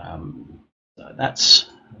 So that's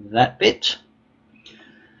that bit.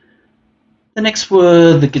 The next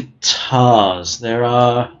were the guitars. There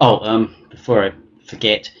are, before I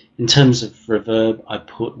forget, in terms of reverb, I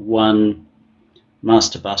put one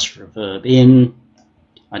master bus reverb in.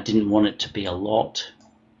 I didn't want it to be a lot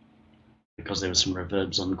because there were some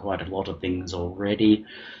reverbs on quite a lot of things already.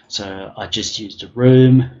 So I just used a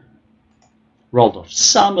room, rolled off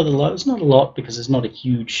some of the lows, not a lot because it's not a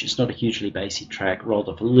hugely bassy track, rolled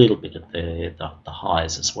off a little bit of the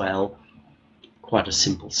highs as well. Quite a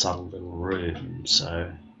simple, subtle little room.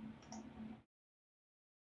 So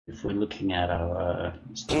if we're looking at our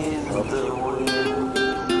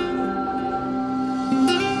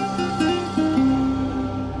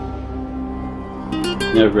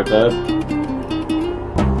No reverb.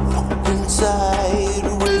 Inside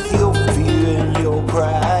with your fear and your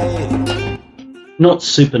pride. Not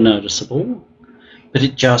super noticeable, but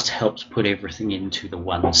it just helps put everything into the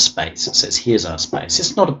one space. It says, here's our space.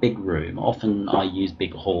 It's not a big room. Often I use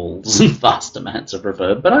big halls and vast amounts of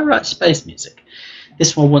reverb, but I write space music.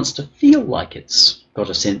 This one wants to feel like it's got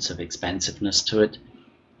a sense of expansiveness to it,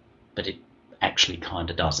 but it actually kind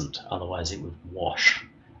of doesn't. Otherwise it would wash,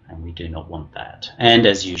 and we do not want that. And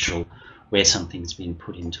as usual, where something's been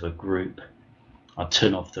put into a group, I'll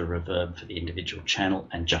turn off the reverb for the individual channel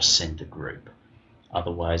and just send the group.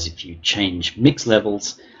 Otherwise, if you change mix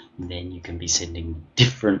levels, then you can be sending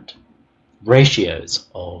different ratios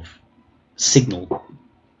of signal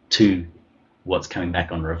to what's coming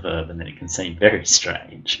back on reverb, and then it can seem very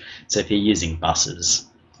strange. So if you're using buses,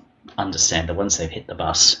 understand that once they've hit the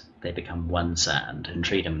bus, they become one sound, and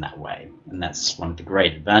treat them that way. And that's one of the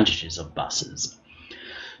great advantages of buses.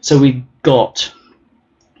 So we've got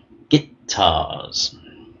guitars.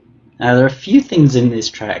 Now there are a few things in this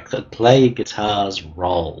track that play guitar's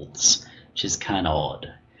roles, which is kind of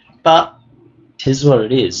odd. But it is what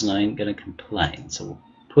it is, and I ain't going to complain. So we'll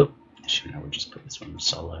put, actually no, we'll just put this one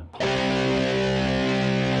solo.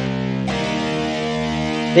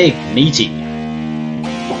 Big, meaty.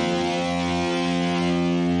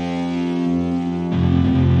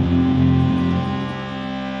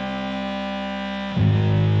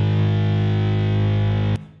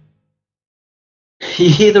 You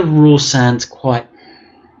hear the raw sounds quite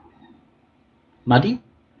muddy.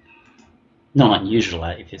 Not unusual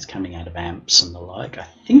if it's coming out of amps and the like. I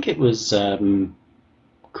think it was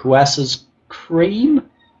Kawassa's Cream,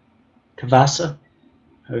 Kawassa,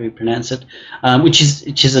 however you pronounce it, which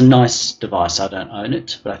is a nice device. I don't own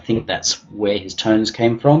it, but I think that's where his tones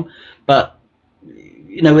came from. But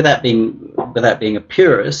you know, without being a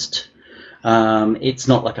purist, it's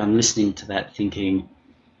not like I'm listening to that thinking,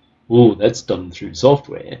 "Oh, that's done through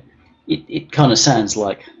software." It kind of sounds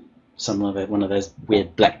like one of those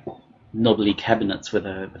weird black knobbly cabinets with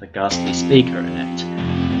a ghastly speaker in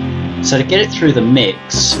it. So to get it through the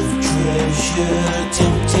mix, Treasure,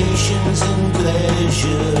 temptations and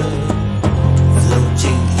pleasure,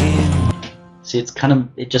 floating in. see,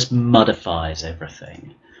 it just modifies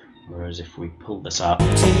everything. Whereas if we pull this up,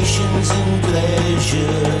 Temptations and pleasure,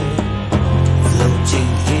 floating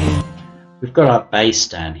in. we've got our bass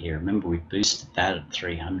down here. Remember, we boosted that at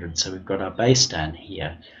 300, so we've got our bass down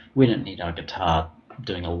here. We don't need our guitar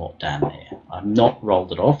doing a lot down there. I've not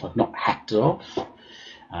rolled it off. I've not hacked it off,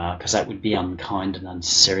 because that would be unkind and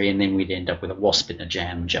unnecessary, and then we'd end up with a wasp in a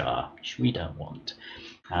jam jar, which we don't want.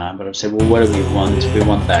 But I've said, well, what do we want? We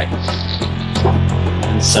want that.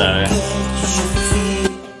 And so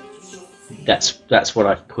that's what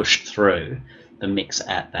I've pushed through the mix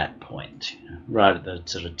at that point, right at the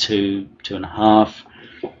sort of 2.5.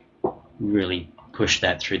 Really push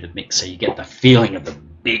that through the mix so you get the feeling of the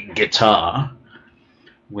big guitar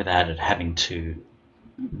without it having to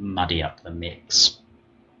muddy up the mix.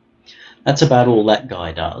 That's about all that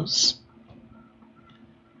guy does.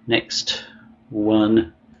 Next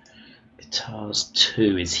one, guitars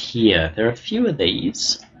 2, is here. There are a few of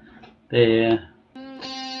these. They're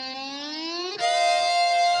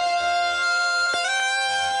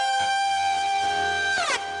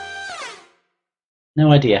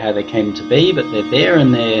no idea how they came to be, but they're there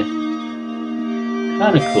and they're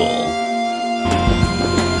kind of cool.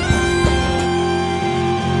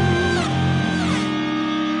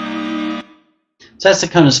 So that's the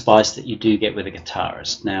kind of spice that you do get with a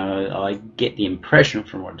guitarist. Now, I get the impression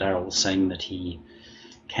from what Darryl was saying that he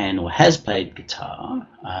can or has played guitar.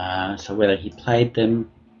 So whether he played them,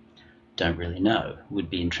 don't really know. Would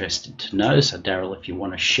be interested to know. So Darryl, if you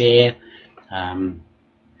want to share,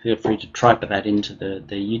 feel free to type that into the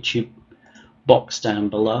YouTube box down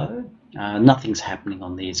below. Nothing's happening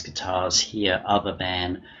on these guitars here other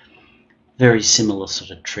than very similar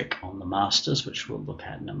sort of trick on the masters, which we'll look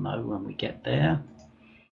at in a mo when we get there.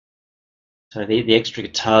 So the extra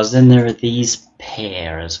guitars, then there are these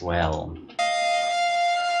pair as well.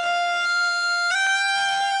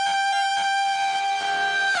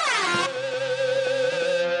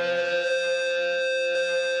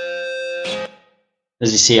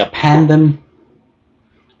 As you see, I panned them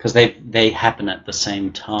because they happen at the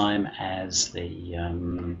same time as the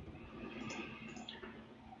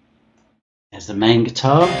main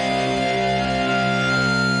guitar.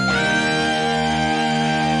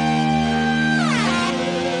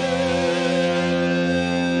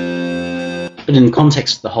 But in the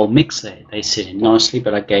context of the whole mix, they sit in nicely.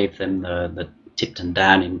 But I gave them the tipped and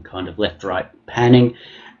down in kind of left-right panning,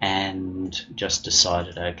 and just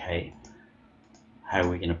decided, okay, how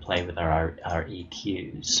we're going to play with our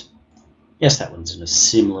EQs. Yes, that one's in a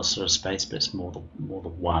similar sort of space, but it's more the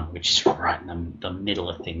one which is right in the middle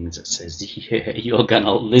of things. It says you're going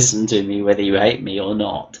to listen to me whether you hate me or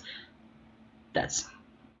not. That's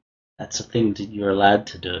a thing that you're allowed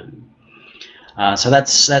to do. So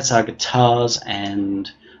that's our guitars, and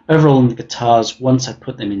overall in the guitars, once I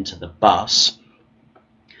put them into the bus,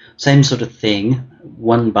 same sort of thing,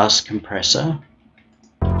 one bus compressor.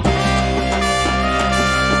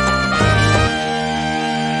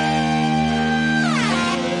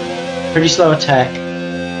 Pretty slow attack.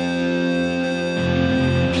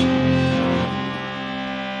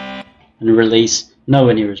 And a release,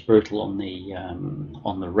 nowhere near as brutal on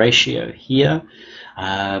the ratio here.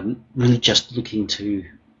 Really just looking to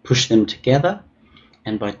push them together,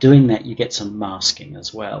 and by doing that you get some masking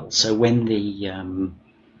as well. So when the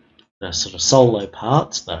sort of solo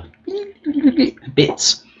parts, the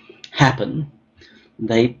bits happen,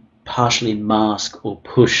 they partially mask or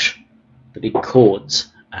push the big chords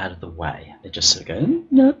out of the way. They just sort of go,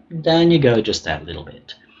 nope, down you go just that little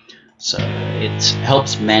bit. So it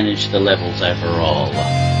helps manage the levels overall.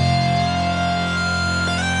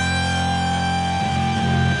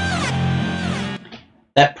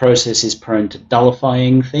 That process is prone to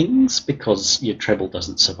dullifying things because your treble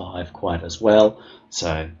doesn't survive quite as well.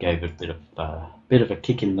 So gave it a bit of a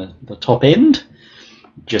kick in the top end,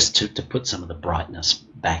 just to put some of the brightness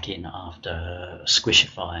back in after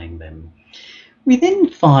squishifying them. We then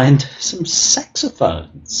find some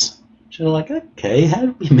saxophones, which are like, okay, how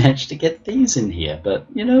did we manage to get these in here? But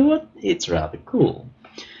you know what? It's rather cool.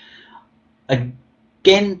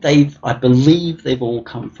 Again, I believe they've all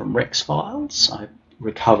come from Rex files. I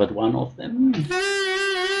recovered one of them.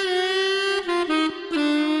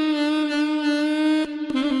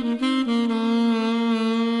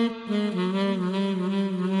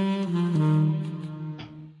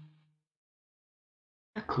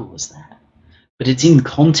 How cool is that? But it's in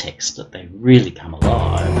context that they really come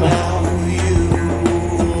alive. Now you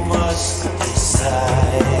must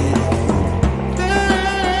decide.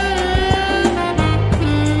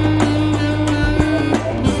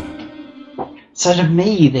 So to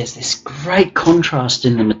me, there's this great contrast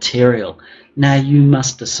in the material. Now you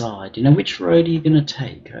must decide, which road are you going to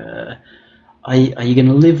take? Are you going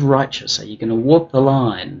to live righteous? Are you going to walk the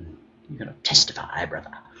line? You're going to testify, brother.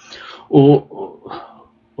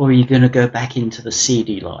 Or are you going to go back into the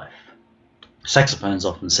seedy life? Saxophones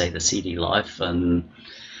often say the seedy life, and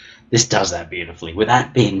this does that beautifully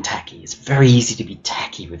without being tacky. It's very easy to be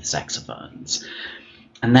tacky with saxophones.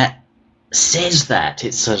 And that says that.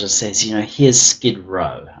 It sort of says, here's Skid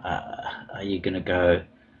Row. Are you going to go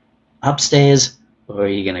upstairs, or are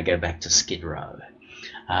you going to go back to Skid Row?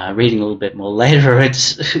 Reading a little bit more later,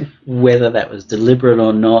 whether that was deliberate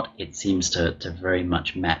or not, it seems to very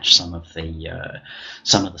much match some of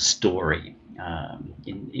the story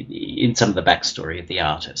in some of the backstory of the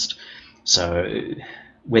artist. So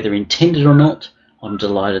whether intended or not, I'm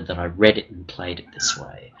delighted that I read it and played it this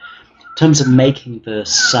way. In terms of making the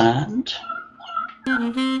sound,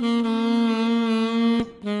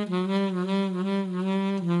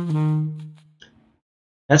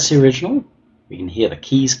 that's the original. We can hear the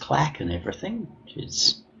keys clack and everything, which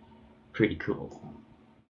is pretty cool.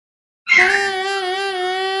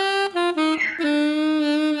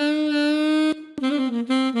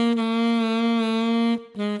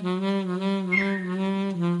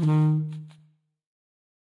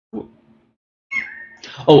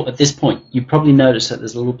 Oh, at this point, you probably notice that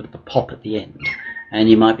there's a little bit of a pop at the end. And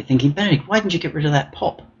you might be thinking, Benedict, why didn't you get rid of that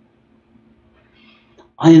pop?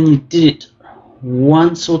 I only did it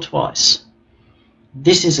once or twice.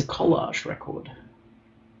 This is a collage record.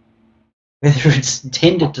 Whether it's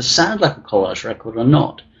intended to sound like a collage record or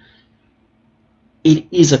not, it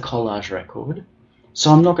is a collage record,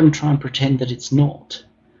 so I'm not going to try and pretend that it's not.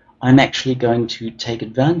 I'm actually going to take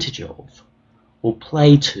advantage of or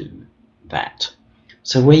play to that.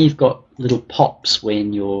 So where you've got little pops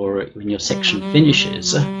when your section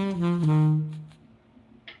finishes,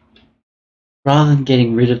 rather than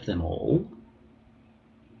getting rid of them all,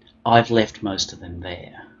 I've left most of them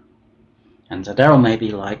there. And so Darryl may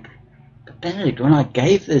be like, but Benedict, when I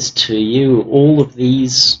gave this to you, all of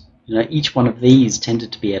these, each one of these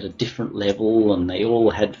tended to be at a different level, and they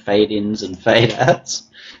all had fade-ins and fade-outs.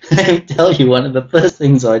 I tell you, one of the first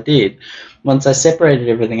things I did, once I separated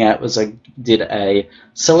everything out, was I did a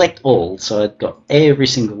select all. So I'd got every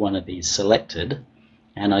single one of these selected,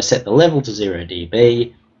 and I set the level to 0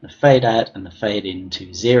 dB, the fade out and the fade in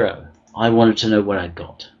to 0. I wanted to know what I'd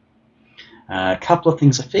got. A couple of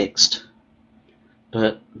things I fixed,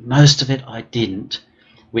 but most of it I didn't,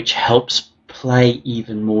 which helps play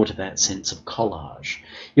even more to that sense of collage.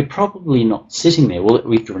 You're probably not sitting there, well,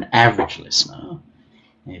 if you're an average listener,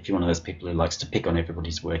 if you're one of those people who likes to pick on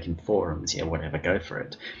everybody's work in forums, yeah, whatever, go for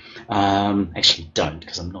it. Actually, don't,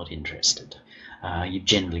 because I'm not interested. You've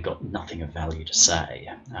generally got nothing of value to say.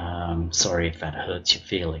 Sorry if that hurts your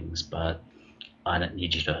feelings, but I don't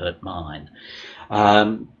need you to hurt mine.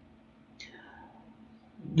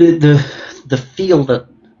 The feel that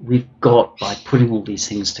we've got by putting all these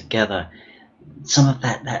things together, some of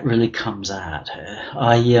that really comes out.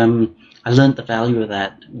 I learned the value of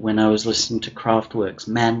that when I was listening to Kraftwerk's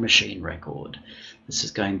Man Machine record. This is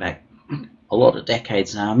going back a lot of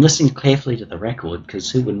decades now. I'm listening carefully to the record, because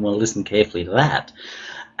who wouldn't want to listen carefully to that?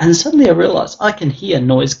 And suddenly I realised I can hear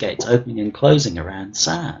noise gates opening and closing around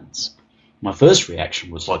sounds. My first reaction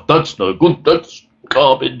was like, that's no good, that's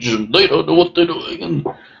garbage, and they don't know what they're doing. And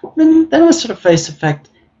then I was sort of faced the fact,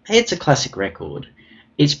 hey, it's a classic record.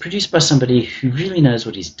 It's produced by somebody who really knows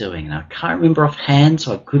what he's doing. Now, I can't remember offhand,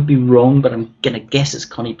 so I could be wrong, but I'm going to guess it's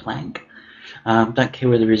Connie Plank. Don't care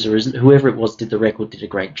whether it is or isn't. Whoever it was did the record, did a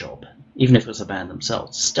great job. Even if it was the band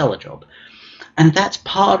themselves, stellar job. And that's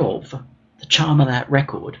part of the charm of that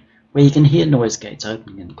record, where you can hear noise gates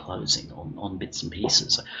opening and closing on bits and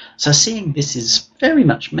pieces. So seeing this is very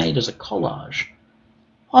much made as a collage,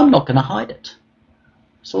 I'm not going to hide it.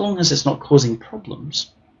 So long as it's not causing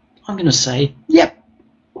problems, I'm going to say, yep,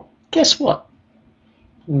 guess what?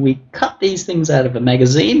 We cut these things out of a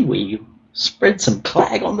magazine, we spread some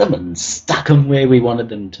clag on them and stuck them where we wanted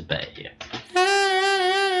them to be.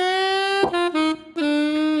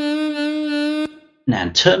 Now,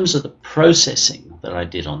 in terms of the processing that I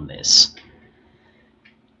did on this,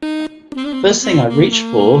 first thing I reached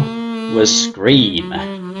for was Scream.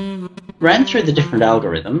 Ran through the different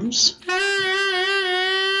algorithms.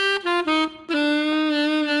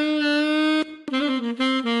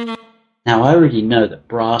 Now, I already know that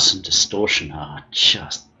brass and distortion are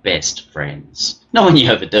just best friends. Not when you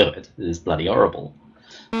overdo it, it is bloody horrible.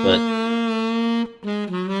 But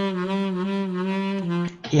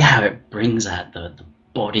yeah, it brings out the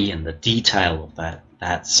body and the detail of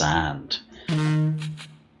that sound.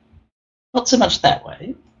 Not so much that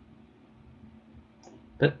way,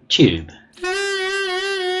 but tube.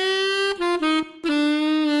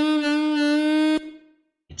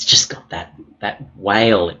 It's just got that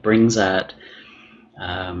wail. It brings out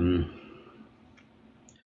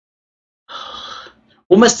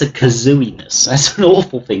almost a kazooiness. That's an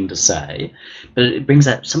awful thing to say, but it brings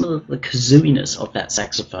out some of the kazooiness of that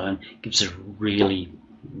saxophone. Gives a really,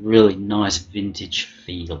 really nice vintage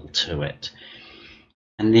feel to it.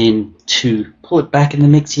 And then to pull it back in the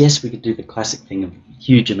mix, yes, we could do the classic thing of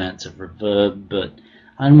huge amounts of reverb, but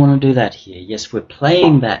I don't want to do that here. Yes, we're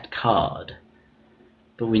playing that card,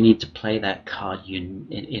 but we need to play that card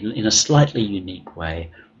in a slightly unique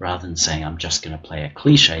way, rather than saying I'm just going to play a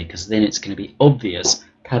cliche, because then it's going to be obvious,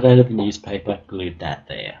 cut out of the newspaper, glued that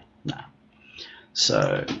there. No.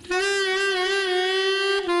 So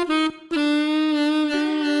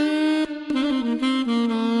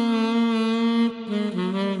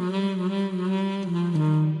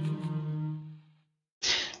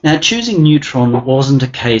now, choosing neutron wasn't a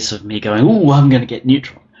case of me going, oh, I'm going to get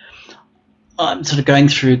neutron. I'm sort of going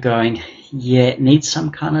through going, yeah, it needs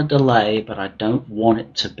some kind of delay, but I don't want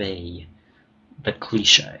it to be the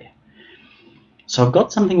cliche. So I've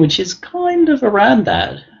got something which is kind of around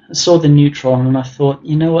that. I saw the neutron and I thought,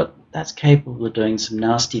 you know what, that's capable of doing some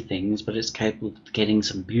nasty things, but it's capable of getting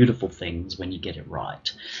some beautiful things when you get it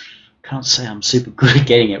right. Can't say I'm super good at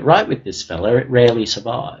getting it right with this fella. It rarely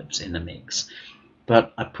survives in the mix.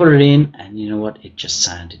 But I put it in, and you know what? It just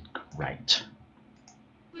sounded great.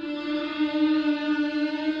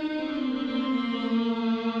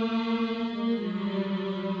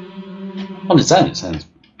 On its own, it sounds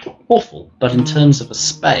awful, but in terms of a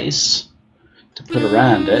space to put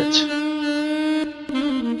around it,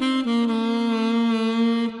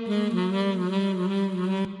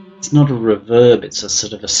 it's not a reverb, it's a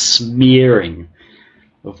sort of a smearing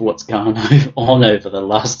of what's gone on over the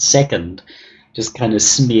last second. Just kind of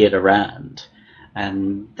smeared around,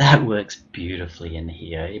 and that works beautifully in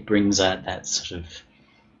here. It brings out that sort of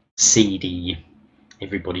seedy,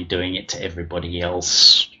 everybody doing it to everybody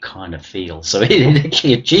else kind of feel. So it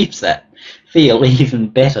actually achieves that feel even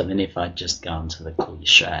better than if I'd just gone to the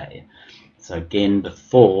cliche. So again,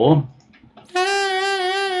 before,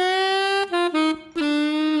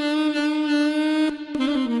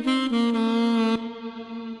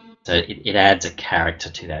 so it adds a character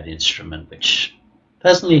to that instrument, which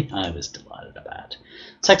personally I was delighted about.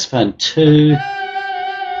 Saxophone 2.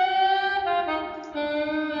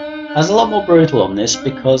 I was a lot more brutal on this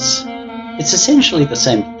because It's essentially the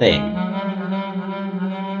same thing.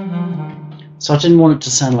 So I didn't want it to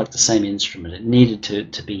sound like the same instrument. It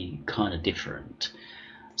needed to be kind of different.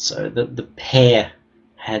 So the pair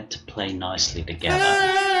had to play nicely together.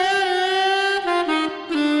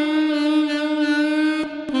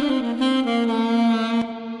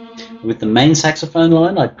 With the main saxophone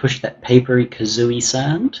line, I pushed that papery kazooie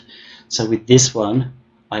sound. So with this one,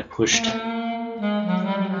 I pushed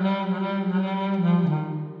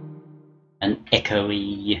an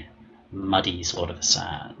echoey, muddy sort of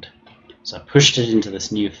sound. So I pushed it into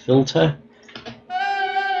this new filter,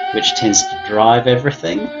 which tends to drive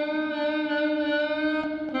everything.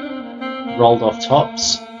 Rolled off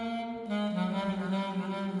tops.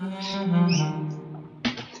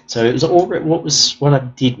 So it was already, what I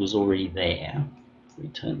did was already there. Let me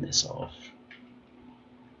turn this off.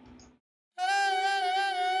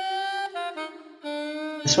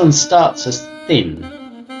 This one starts as thin,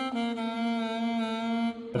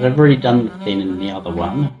 but I've already done the thin in the other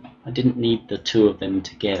one. I didn't need the two of them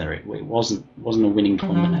together. It wasn't a winning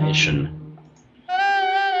combination.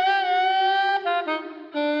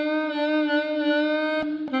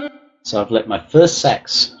 So I've let my first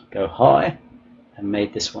sax go high and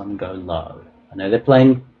made this one go low. I know they're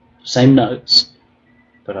playing the same notes,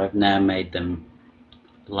 but I've now made them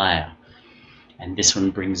layer. And this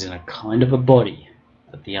one brings in a kind of a body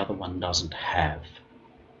that the other one doesn't have.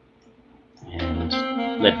 And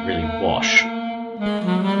let it really wash.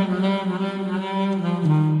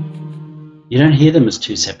 You don't hear them as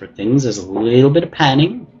two separate things. There's a little bit of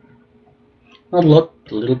panning. Not a lot,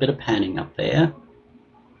 but a little bit of panning up there.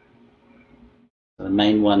 The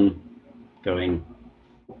main one going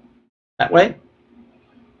that way,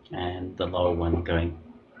 and the lower one going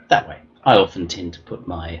that way. I often tend to put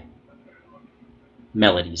my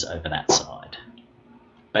melodies over that side.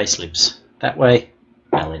 Bass lives that way,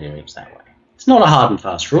 melody lives that way. It's not a hard and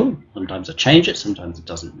fast rule. Sometimes I change it, sometimes it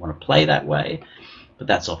doesn't want to play that way, but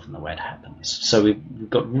that's often the way it happens. So we've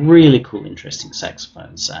got really cool, interesting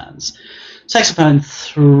saxophone sounds. Saxophone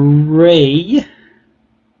 3,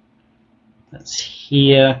 that's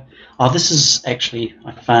here. Oh, this is actually,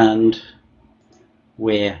 I found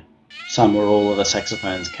where some or all of the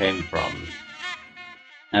saxophones came from.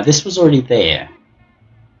 Now this was already there.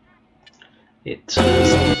 It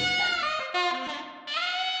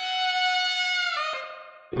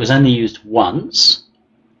was only used once,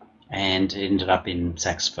 and it ended up in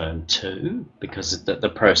saxophone 2 because the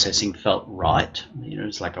processing felt right. You know,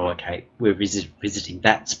 it's like, oh, okay, we're visiting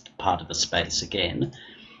that part of the space again.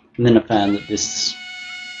 And then I found that this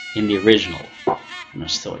in the original, and I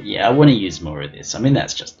just thought, yeah, I want to use more of this. I mean,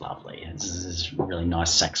 that's just lovely. This is a really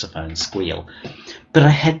nice saxophone squeal. But I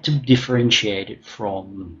had to differentiate it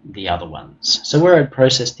from the other ones. So where I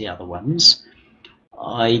processed the other ones,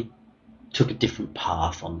 I took a different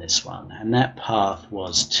path on this one, and that path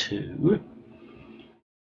was to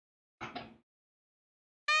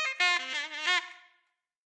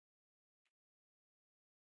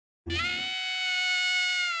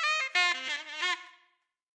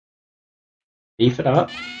beef it up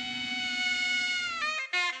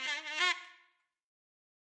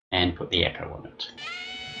and put the echo on it.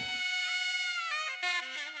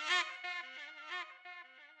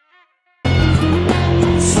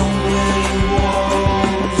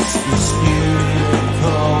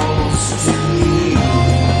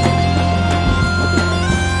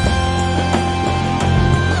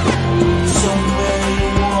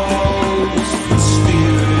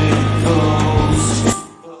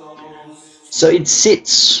 So it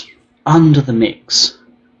sits under the mix,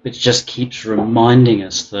 but just keeps reminding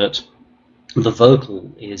us that the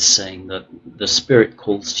vocal is saying that the Spirit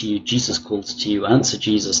calls to you, Jesus calls to you, answer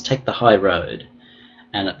Jesus, take the high road.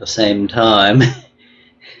 And at the same time,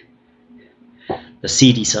 the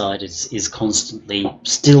seedy side is constantly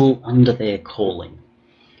still under their calling.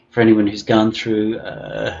 For anyone who's gone through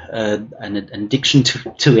an addiction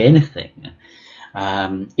to anything,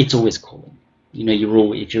 it's always calling. You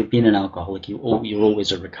know, if you've been an alcoholic, you're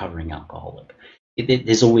always a recovering alcoholic.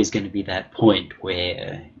 There's always going to be that point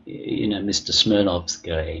where, you know, Mr. Smirnov's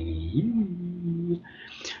going.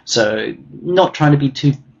 So, not trying to be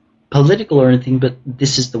too political or anything, but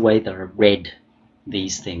this is the way that I read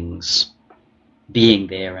these things being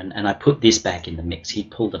there, and I put this back in the mix. He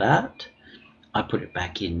pulled it out. I put it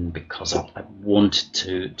back in because I wanted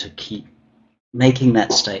to keep making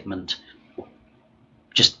that statement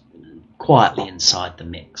just quietly inside the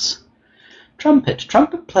mix.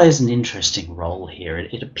 Trumpet plays an interesting role here.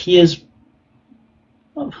 It appears,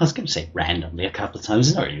 well, I was going to say randomly a couple of times.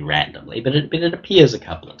 It's not really randomly, but it appears a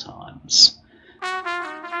couple of times.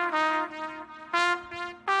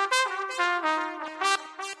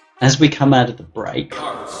 as we come out of the break.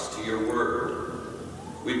 Hearts to your word.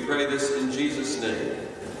 We pray this in Jesus' name.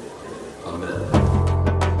 Amen.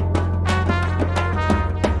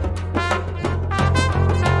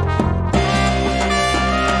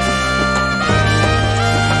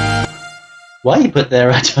 Why you put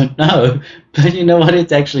there, I don't know, but you know what?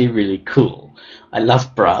 It's actually really cool. I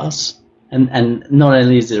love brass, and not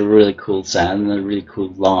only is it a really cool sound and a really cool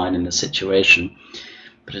line in the situation,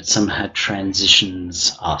 but it somehow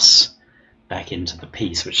transitions us back into the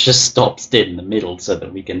piece, which just stops dead in the middle so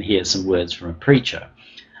that we can hear some words from a preacher,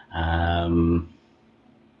 as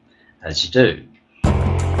you do.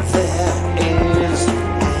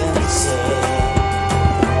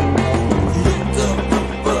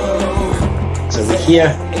 So we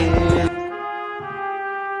hear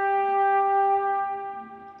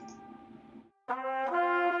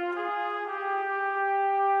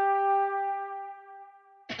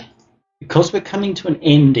because we're coming to an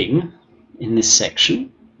ending in this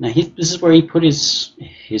section. Now this is where he put his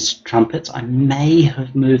trumpets. I may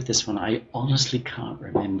have moved this one. I honestly can't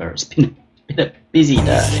remember. It's been a busy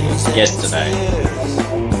day yesterday.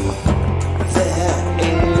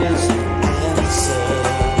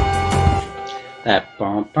 That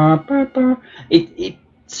it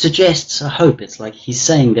suggests a hope. It's like he's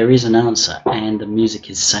saying there is an answer, and the music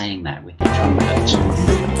is saying that with the trumpet.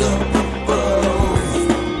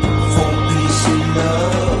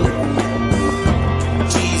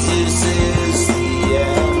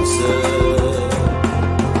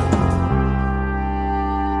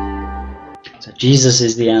 So Jesus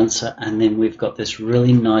is the answer, and then we've got this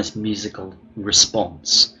really nice musical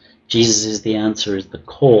response. Jesus is the answer is the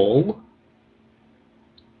call.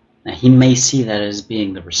 Now he may see that as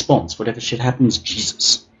being the response. Whatever should happen is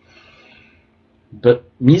Jesus. But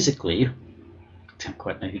musically, I don't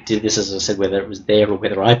quite know who did this, as I said, whether it was there or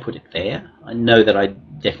whether I put it there. I know that I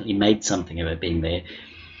definitely made something of it being there.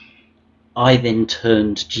 I then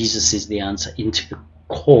turned Jesus is the answer into the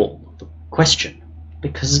call, the question.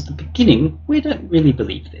 Because at the beginning, we don't really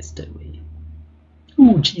believe this, do we?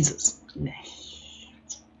 Oh, Jesus. No.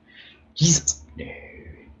 Jesus. No.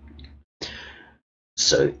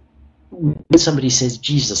 So when somebody says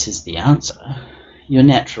Jesus is the answer, your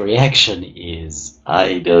natural reaction is,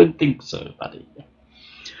 I don't think so, buddy.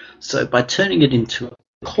 So by turning it into a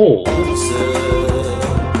call,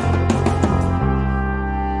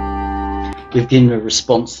 we've given a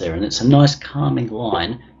response there, and it's a nice calming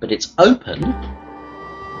line, but it's open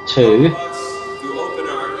to open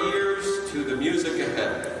our ears to the music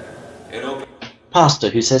ahead and open pastor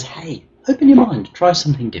who says, hey, open your mind, try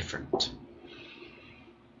something different.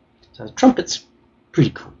 So the trumpet's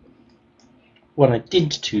pretty cool. What I did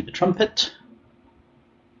to the trumpet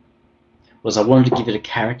was I wanted to give it a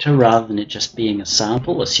character rather than it just being a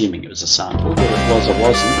sample, assuming it was a sample, whether it was or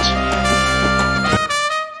wasn't.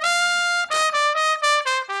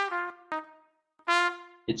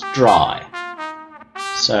 It's dry.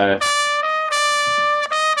 So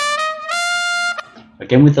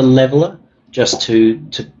again with the leveler, just to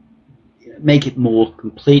make it more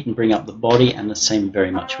complete and bring up the body, and the same very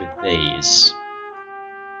much with these.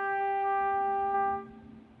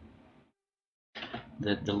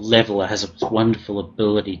 The leveler has a wonderful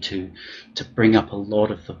ability to bring up a lot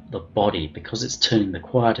of the body, because it's turning the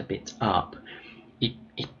quieter bits up.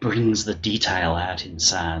 It brings the detail out in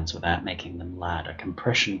sounds without making them louder.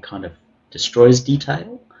 Compression kind of destroys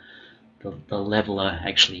detail. The leveler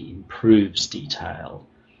actually improves detail.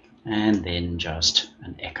 And then just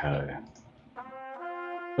an echo.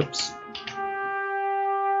 Oops.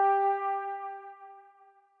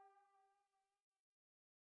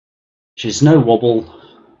 There's no wobble,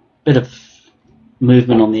 bit of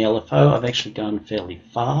movement on the LFO. I've actually gone fairly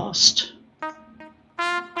fast.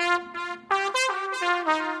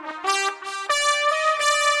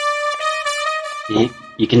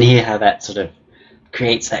 You can hear how that sort of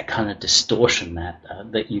creates that kind of distortion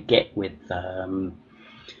that you get with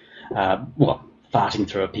farting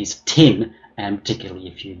through a piece of tin, and particularly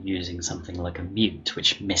if you're using something like a mute,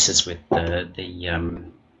 which messes with the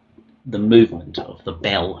movement of the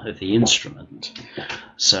bell of the instrument.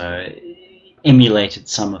 So emulated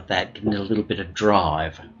some of that, given it a little bit of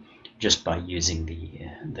drive just by using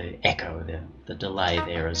the echo, the delay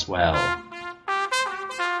there as well.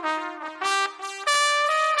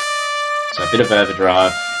 So a bit of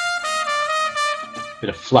overdrive, a bit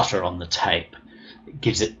of flutter on the tape. It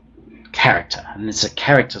gives it character, and it's a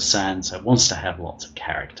character sound, so it wants to have lots of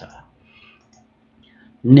character.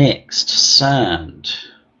 Next, sound.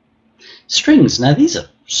 Strings. Now these are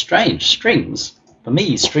strange strings. For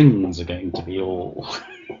me, strings are going to be all.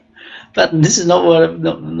 But this is not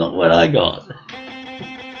what I got.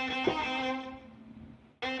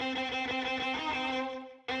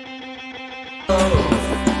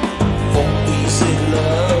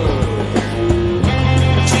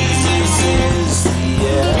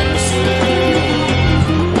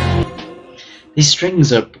 These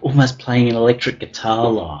strings are almost playing an electric guitar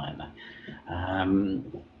line.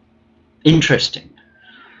 Interesting.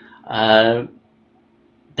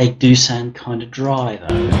 They do sound kind of dry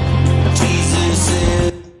though.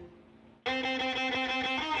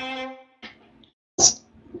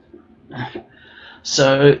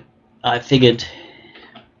 So I figured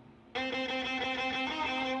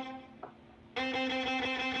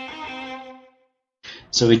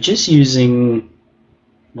so we're just using,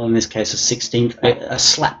 well, in this case a 16th, a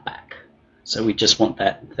slapback. So we just want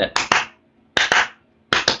that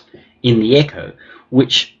in the echo,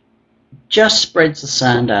 which just spreads the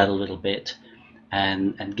sound out a little bit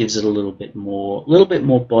and gives it a little bit more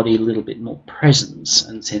body, a little bit more presence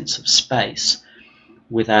and sense of space,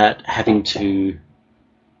 without having to,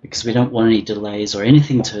 because we don't want any delays or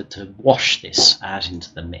anything to wash this out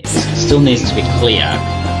into the mix. It still needs to be clear,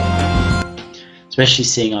 especially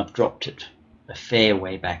seeing I've dropped it a fair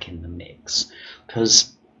way back in the mix,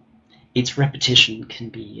 because its repetition can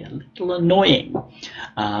be a little annoying,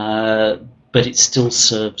 but it still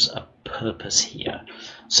serves a purpose here.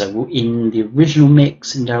 So in the original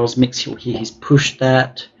mix, in Darryl's mix, you'll hear he's pushed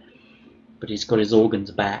that, but he's got his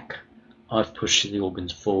organs back. I've pushed the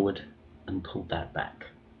organs forward and pulled that back.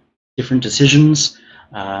 Different decisions.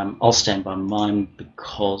 I'll stand by mine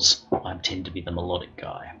because I tend to be the melodic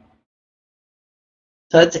guy.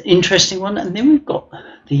 So it's an interesting one. And then we've got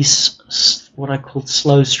these, what I call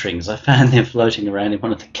slow strings. I found them floating around in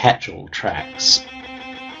one of the catch-all tracks.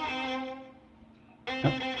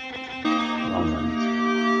 Oh, wrong one.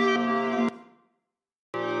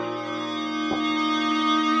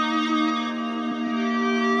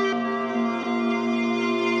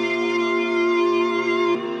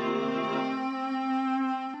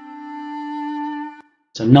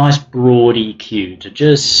 So nice broad EQ to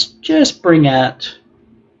just bring out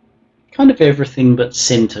kind of everything, but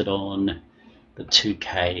centered on the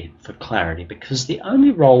 2K for clarity, because the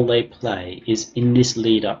only role they play is in this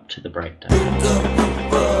lead up to the breakdown.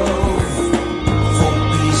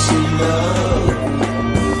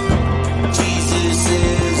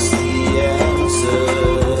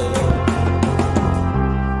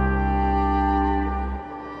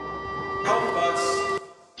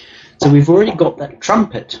 So we've already got that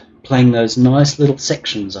trumpet playing those nice little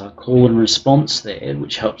sections, our call and response there,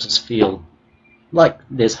 which helps us feel like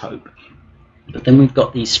there's hope. But then we've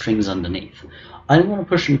got these strings underneath. I don't want to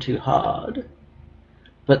push them too hard,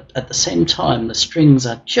 but at the same time the strings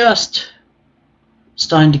are just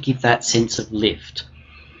starting to give that sense of lift.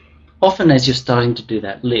 Often as you're starting to do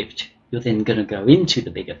that lift, you're then going to go into the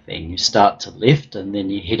bigger thing. You start to lift and then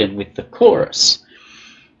you hit them with the chorus.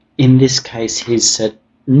 In this case, he's said,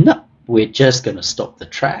 no, we're just going to stop the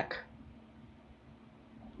track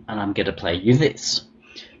and I'm going to play you this.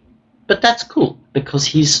 But that's cool, because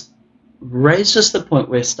he's raised us to the point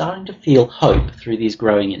where we're starting to feel hope through these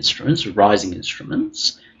growing instruments, rising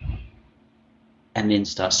instruments, and then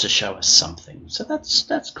starts to show us something. So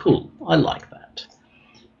that's cool. I like that.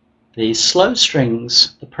 The slow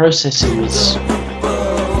strings, the processing was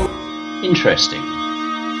interesting.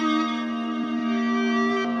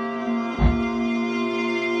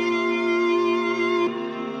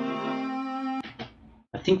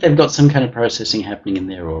 I think they've got some kind of processing happening in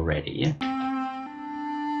there already.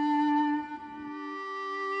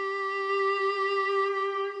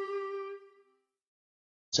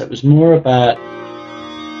 So it was more about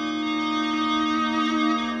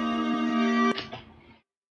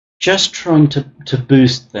just trying to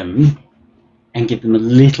boost them and give them a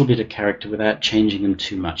little bit of character without changing them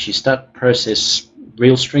too much. You start to process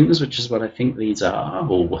real strings, which is what I think these are,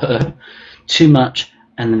 or were, too much,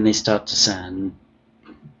 and then they start to sound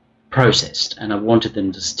processed, and I wanted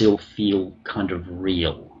them to still feel kind of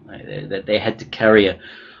real. They had to carry a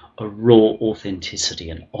raw authenticity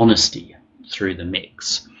and honesty through the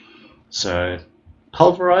mix. So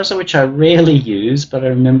pulverizer, which I rarely use, but I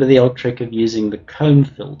remember the old trick of using the comb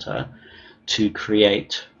filter to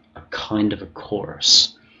create a kind of a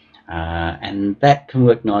chorus, and that can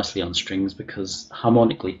work nicely on strings because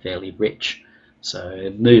harmonically fairly rich,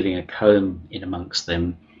 so moving a comb in amongst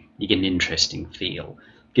them, you get an interesting feel.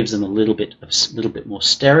 Gives them a little bit more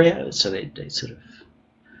stereo, so they sort of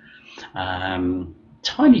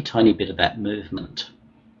tiny bit of that movement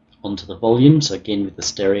onto the volume. So again with the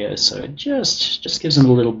stereo, so it just gives them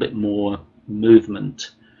a little bit more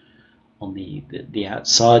movement on the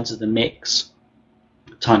outsides of the mix.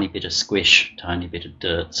 Tiny bit of squish, tiny bit of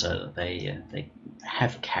dirt, so that they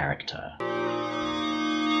have character.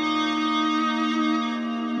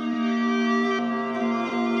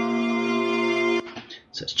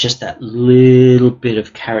 So it's just that little bit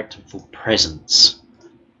of characterful presence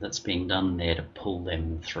that's being done there to pull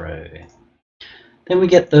them through. Then we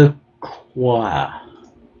get the choir.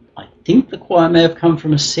 I think the choir may have come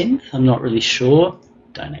from a synth, I'm not really sure.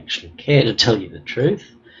 Don't actually care, to tell you the truth.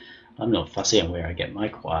 I'm not fussy on where I get my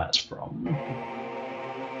choirs from.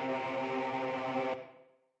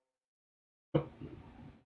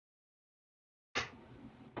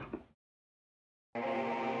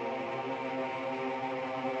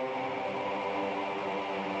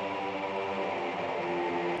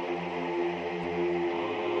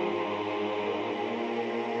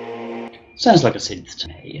 Sounds like a synth to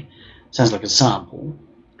me. Sounds like a sample.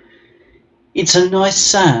 It's a nice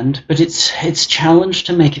sound, but it's challenged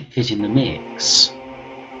to make it fit in the mix.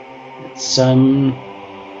 It's can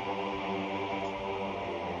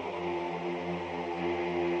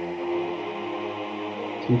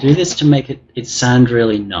do this to make it sound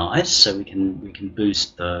really nice, so we can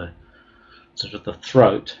boost the sort of the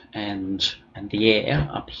throat and the air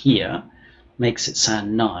up here, makes it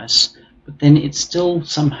sound nice, but then it still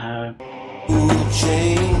somehow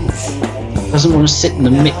doesn't want to sit in the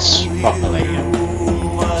mix properly.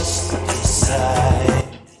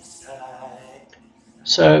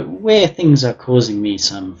 So where things are causing me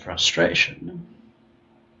some frustration,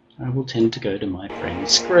 I will tend to go to my friend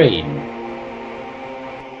Scream.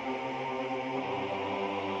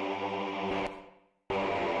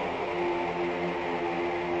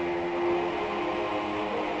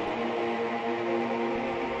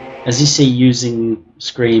 As you see, using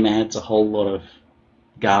Scream adds a whole lot of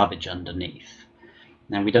garbage underneath.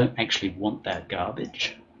 Now we don't actually want that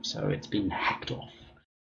garbage, so it's been hacked off.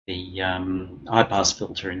 The high pass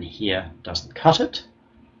filter in here doesn't cut it.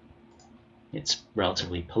 It's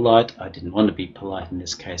relatively polite. I didn't want to be polite in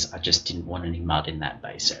this case, I just didn't want any mud in that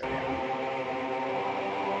bass area.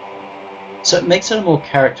 So it makes it a more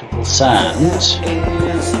characterful sound.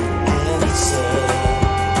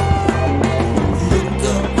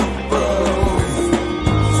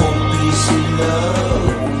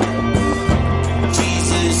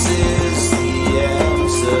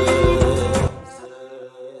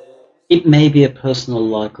 It may be a personal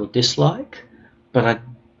like or dislike, but I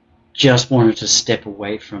just wanted to step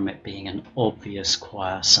away from it being an obvious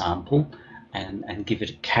choir sample and give it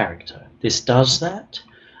a character. This does that.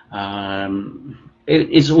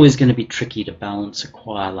 It's always going to be tricky to balance a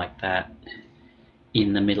choir like that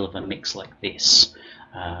in the middle of a mix like this.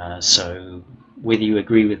 So whether you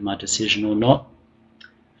agree with my decision or not,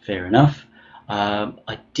 fair enough.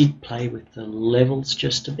 I did play with the levels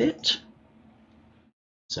just a bit.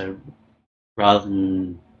 So rather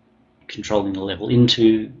than controlling the level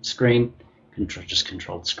into Scream, just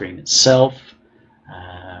controlled Scream itself.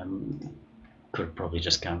 Could have probably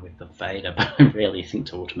just gone with the fader, but I rarely think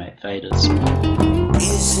to automate faders.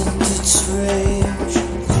 Isn't it strange,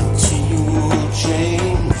 continual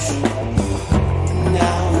change?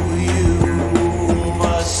 Now you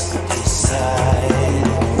must decide.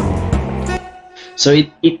 So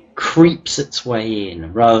it creeps its way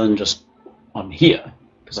in, rather than just, I'm here.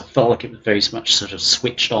 Because I felt like it was very much sort of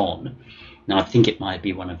switched on. Now I think it might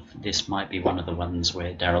be one of the ones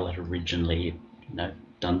where Darryl had originally,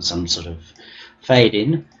 done some sort of fade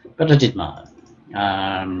in, but I did mine.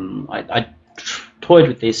 I toyed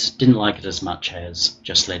with this, didn't like it as much as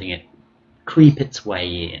just letting it creep its way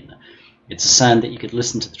in. It's a sound that you could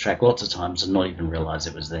listen to the track lots of times and not even realize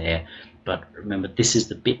it was there. But remember, this is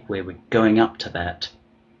the bit where we're going up to that,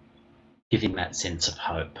 giving that sense of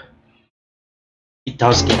hope. It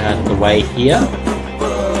does get out of the way here.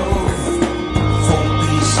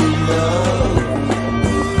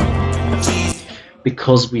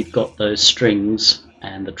 Because we've got those strings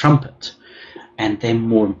and the trumpet, and they're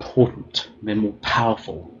more important, they're more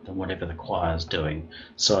powerful than whatever the choir's doing.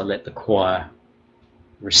 So I let the choir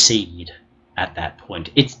recede at that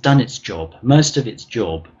point. It's done its job. Most of its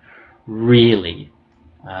job really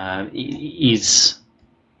is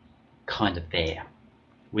kind of there,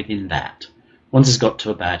 within that. Once it's got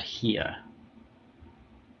to about here,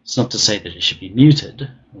 it's not to say that it should be muted,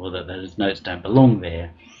 or that those notes don't belong there,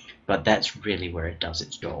 but that's really where it does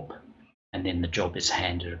its job. And then the job is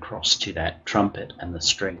handed across to that trumpet and the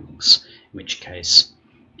strings, in which case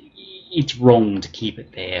it's wrong to keep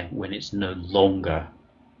it there when it's no longer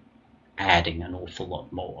adding an awful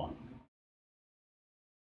lot more.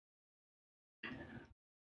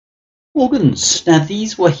 Organs. Now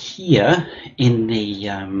these were here in the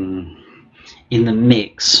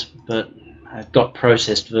mix, but I've got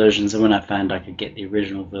processed versions, and when I found I could get the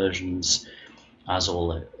original versions, I was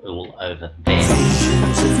all over there.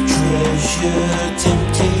 Visions of treasure,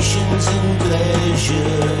 temptations and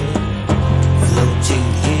pleasure, floating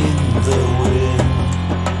in the wind.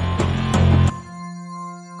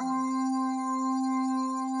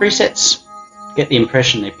 Presets, get the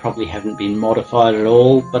impression they probably haven't been modified at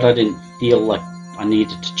all, but I didn't feel like I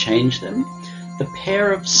needed to change them. The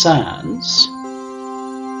pair of sounds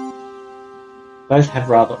both have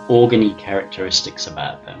rather organy characteristics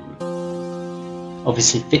about them.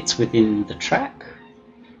 Obviously fits within the track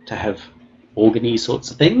to have organy sorts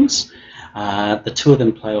of things. The two of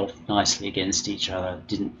them play off nicely against each other.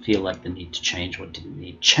 Didn't feel like the need to change what didn't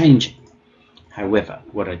need changing. However,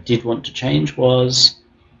 what I did want to change was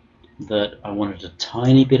that I wanted a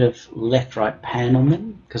tiny bit of left-right pan on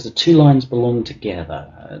them, because the two lines belong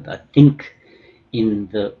together. I think in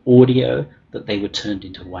the audio that they were turned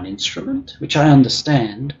into one instrument, which I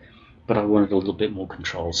understand, but I wanted a little bit more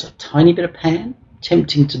control. So a tiny bit of pan,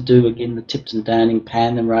 tempting to do again the tipped and downing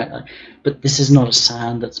pan and right, but this is not a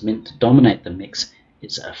sound that's meant to dominate the mix.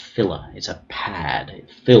 It's a filler, it's a pad, it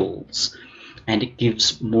fills, and it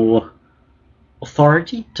gives more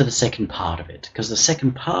authority to the second part of it, because the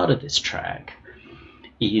second part of this track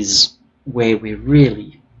is where we're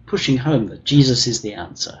really pushing home that Jesus is the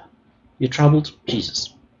answer. You're troubled?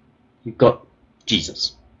 Jesus. You've got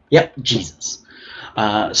Jesus. Yep, Jesus.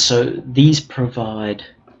 So these provide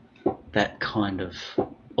that kind of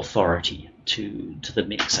authority to the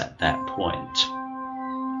mix at that point.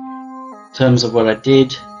 In terms of what I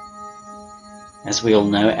did, as we all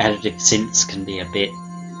know, additive synths can be a bit.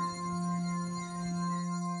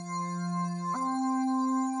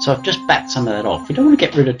 So I've just backed some of that off. We don't want to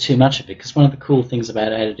get rid of too much of it, because one of the cool things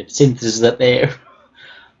about additive synths is that they're,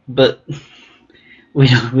 but we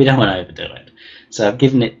don't want to overdo it. So I've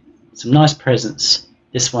given it some nice presence.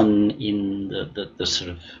 This one in the sort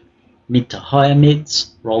of mid to higher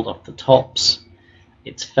mids, rolled off the tops.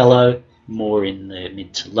 Its fellow more in the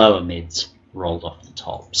mid to lower mids, rolled off the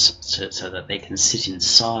tops, so that they can sit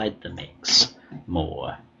inside the mix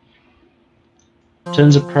more. In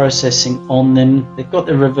terms of processing on them, they've got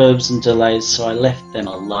the reverbs and delays, so I left them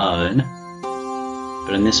alone.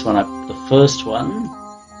 But in this one, the first one,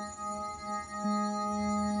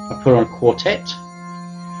 I put on a quartet.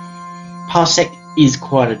 Parsec is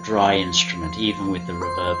quite a dry instrument, even with the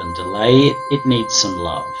reverb and delay. It needs some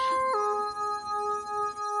love.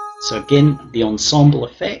 So again, the ensemble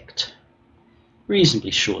effect,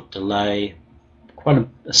 reasonably short delay, quite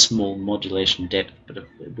a small modulation depth, but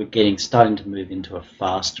we're starting to move into a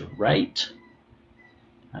faster rate.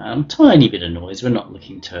 Tiny bit of noise, we're not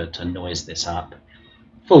looking to noise this up.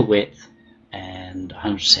 Full width and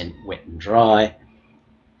 100% wet and dry,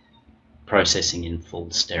 processing in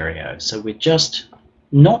full stereo. So we're just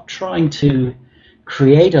not trying to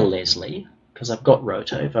create a Leslie, because I've got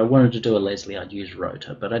rotor. If I wanted to do a Leslie, I'd use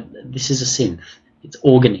rotor, but this is a synth. It's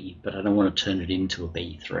organy, but I don't want to turn it into a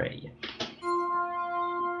B3.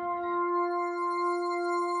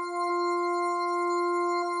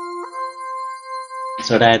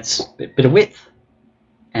 So it adds a bit of width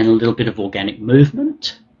and a little bit of organic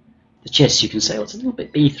movement. The chest, you can say, well, it's a little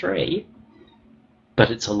bit B3, but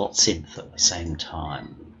it's a lot synth at the same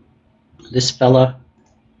time. This fella,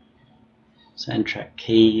 soundtrack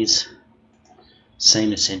keys,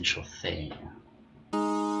 same essential thing.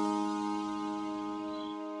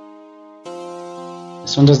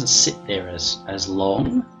 This one doesn't sit there as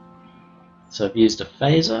long, so I've used a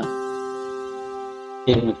phaser.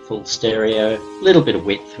 In with full stereo, a little bit of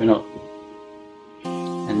width, we're not,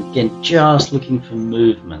 and again just looking for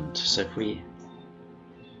movement. So if we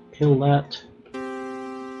kill that,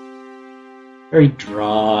 very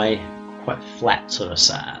dry, quite flat sort of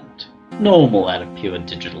sound, normal out of pure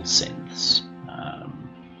digital synths.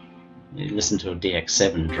 You listen to a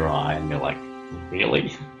DX7 dry and you're like, really?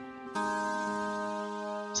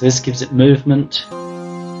 So this gives it movement.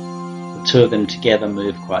 The two of them together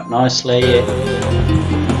move quite nicely.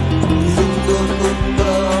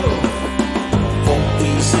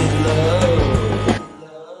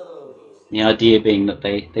 The idea being that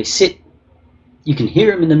they sit, you can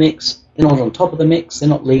hear them in the mix, they're not on top of the mix, they're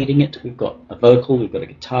not leading it. We've got a vocal, we've got a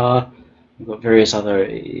guitar, we've got various other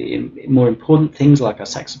more important things like our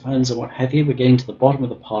saxophones and what have you. We're getting to the bottom of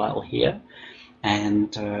the pile here,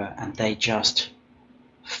 and they just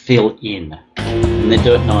fill in, and they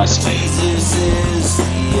do it nicely. Jesus is the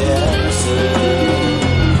answer.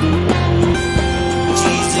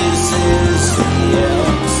 Jesus is the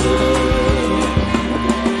answer.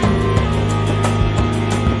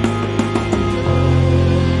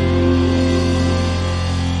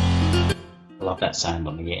 I love that sound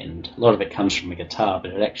on the end. A lot of it comes from a guitar,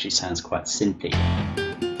 but it actually sounds quite synthy.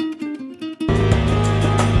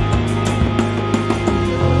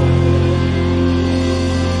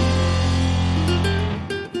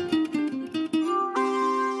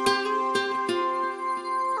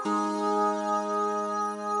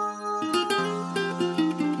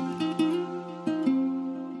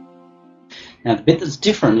 Now the bit that's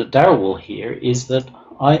different that Darryl will hear is that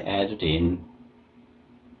I added in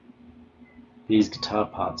these guitar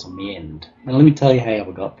parts on the end. And let me tell you how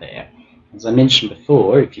I got there. As I mentioned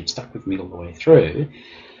before, if you've stuck with me all the way through,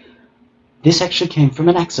 this actually came from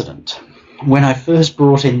an accident. When I first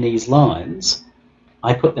brought in these lines,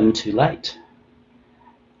 I put them too late.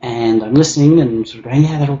 And I'm listening and sort of going,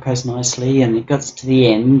 yeah, that all goes nicely, and it gets to the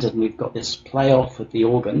end, and we've got this play off with the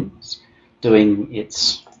organs doing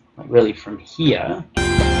its, really from here.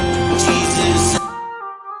 Jesus.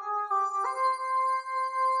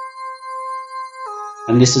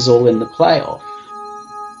 And this is all in the play off.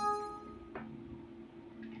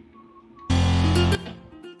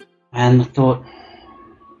 And I thought, the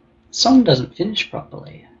song doesn't finish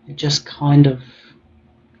properly. It just kind of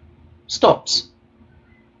stops.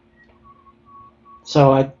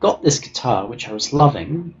 So I got this guitar, which I was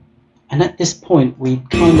loving, and at this point we've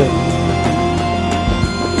got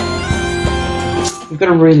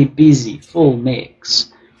a really busy, full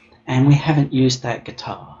mix, and we haven't used that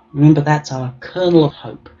guitar. Remember, that's our kernel of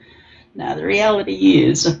hope. Now the reality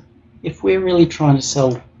is, if we're really trying to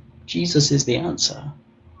sell Jesus is the answer,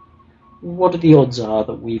 what are the odds are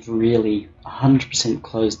that we've really 100%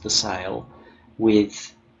 closed the sale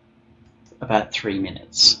with about 3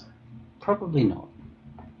 minutes? Probably not.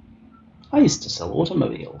 I used to sell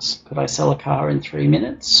automobiles. Could I sell a car in 3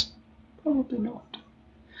 minutes? Probably not.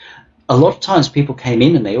 A lot of times people came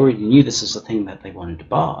in and they already knew this is the thing that they wanted to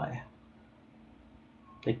buy.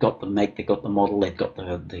 They've got the make, they've got the model, they've got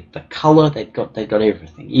the colour, they've got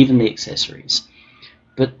everything, even the accessories.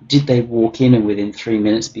 But did they walk in and within 3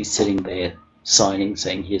 minutes be sitting there signing,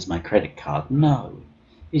 saying, here's my credit card? No.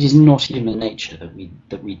 It is not human nature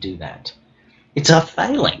that we do that. It's a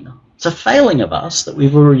failing. It's a failing of us that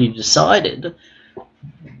we've already decided,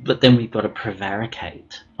 but then we've got to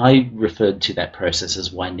prevaricate. I referred to that process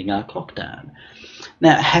as winding our clock down.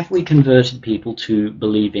 Now, have we converted people to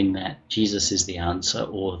believing that Jesus is the answer,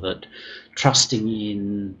 or that trusting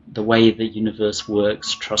in the way the universe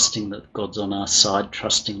works, trusting that God's on our side,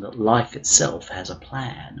 trusting that life itself has a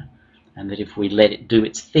plan, and that if we let it do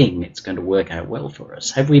its thing, it's going to work out well for us?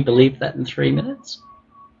 Have we believed that in 3 minutes?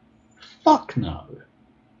 Fuck no.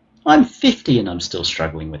 I'm 50 and I'm still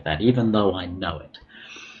struggling with that, even though I know it.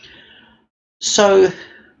 So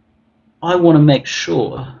I want to make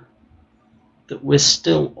sure that we're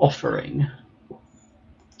still offering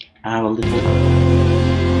our little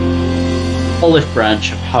olive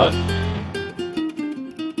branch of hope.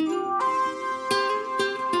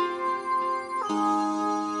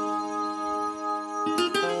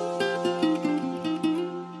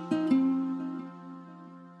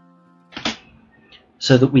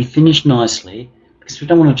 So that we finish nicely, because we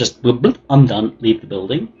don't want to just, bloop, I'm done, leave the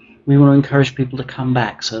building. We want to encourage people to come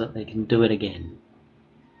back so that they can do it again.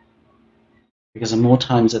 Because the more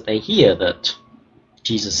times that they hear that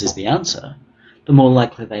Jesus is the answer, the more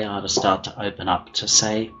likely they are to start to open up to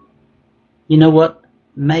say, you know what,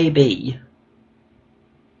 maybe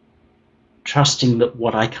trusting that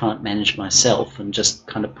what I can't manage myself and just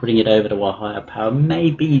kind of putting it over to a higher power,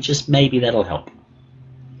 maybe, just maybe that'll help.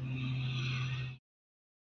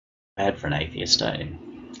 Bad for an atheist, eh?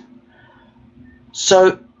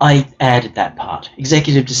 So I added that part.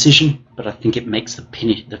 Executive decision, but I think it makes the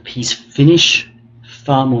piece finish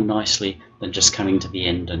far more nicely than just coming to the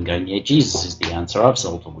end and going, yeah, Jesus is the answer. I've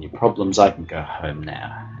solved all your problems. I can go home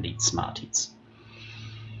now and eat Smarties.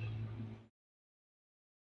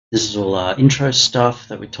 This is all our intro stuff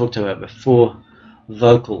that we talked about before.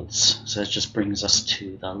 Vocals. So it just brings us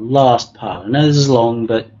to the last part. I know this is long,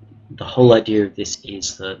 but the whole idea of this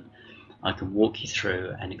is that I can walk you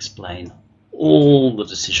through and explain all the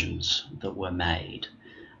decisions that were made.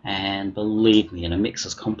 And believe me, in a mix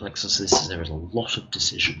as complex as this, there is a lot of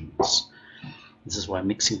decisions. This is why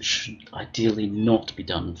mixing should ideally not be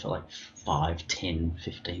done for like $5, $10,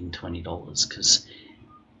 $15, $20, because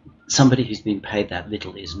somebody who's been paid that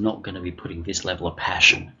little is not going to be putting this level of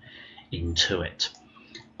passion into it.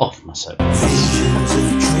 Off my soapbox. Visions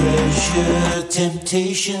of treasure,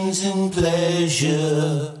 temptations and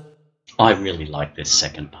pleasure. I really like this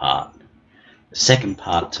second part. The second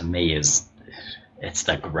part to me it's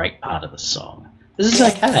the great part of the song. This is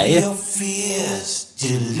okay. Your fears,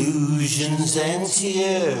 delusions and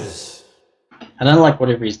tears. I don't like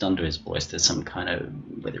whatever he's done to his voice. There's some kind of,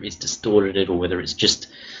 whether he's distorted it or whether it's just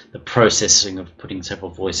the processing of putting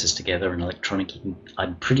several voices together in electronic.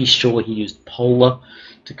 I'm pretty sure he used Polar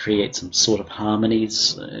to create some sort of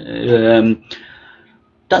harmonies.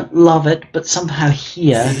 Don't love it, but somehow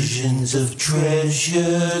here... Visions of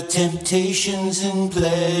treasure, temptations and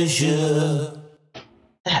pleasure.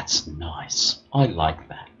 That's nice. I like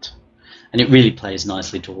that. And it really plays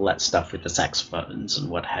nicely to all that stuff with the saxophones and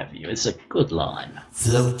what have you. It's a good line.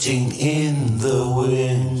 Floating in the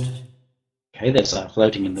wind. Okay, there's our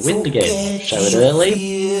floating in the wind again. Show it early.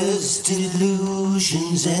 Fears,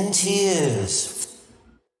 delusions and tears.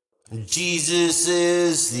 Jesus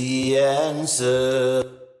is the answer.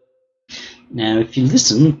 Now, if you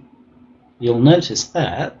listen, you'll notice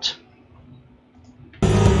that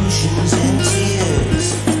Delusions and tears.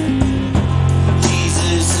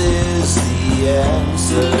 Jesus is the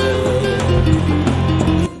answer.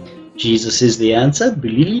 Jesus is the answer.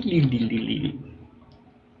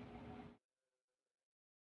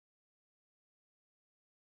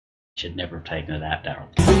 Should never have taken it out, Darryl.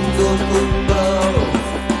 Look up above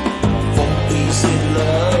for peace and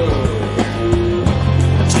love.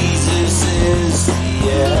 Jesus is the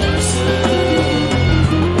answer.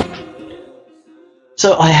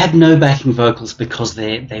 So I had no backing vocals because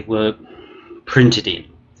they were printed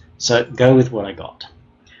in. So go with what I got.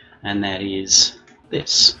 And that is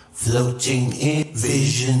this. Floating in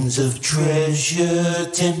visions of treasure,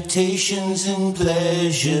 temptations and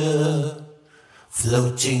pleasure.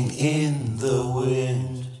 Floating in the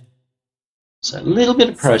wind. So a little bit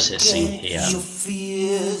of processing Forget here. your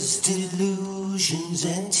fears, delusions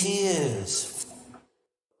and tears.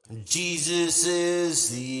 Jesus is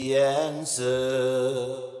the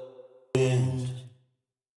answer. Wind.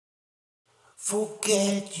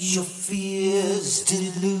 Forget your fears,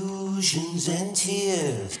 delusions and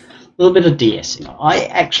tears. A little bit of de-essing. I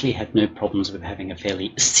actually have no problems with having a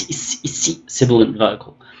fairly sibilant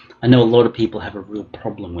vocal. I know a lot of people have a real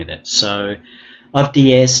problem with it. So I've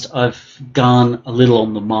de-essed, I've gone a little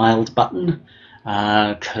on the mild button,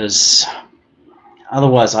 because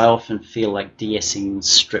otherwise I often feel like de-essing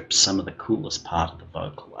strips some of the coolest part of the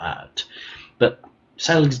vocal out. But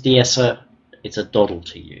Salig's de-esser, it's a doddle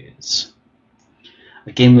to use.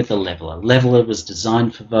 Again with the leveler. Leveler was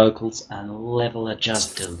designed for vocals, and leveler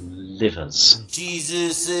just delivers.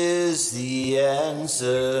 Jesus is the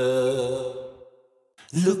answer.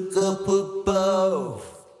 Look up above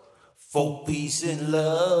for peace and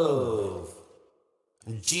love.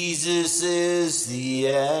 Jesus is the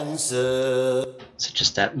answer. So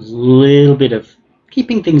just that little bit of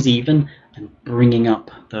keeping things even and bringing up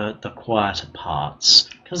the quieter parts.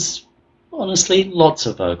 Because honestly, lots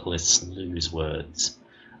of vocalists lose words.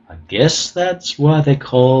 I guess that's why they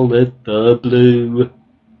call it the blue.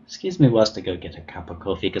 Excuse me whilst I go get a cup of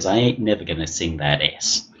coffee, because I ain't never going to sing that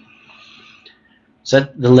S. So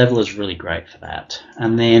the level is really great for that.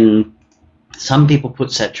 And then some people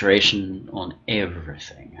put saturation on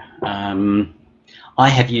everything. I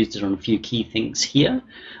have used it on a few key things here.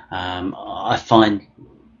 I find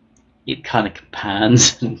it kind of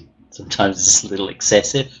compounds and sometimes it's a little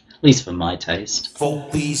excessive, at least for my taste. For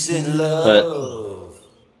peace and love,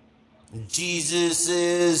 Jesus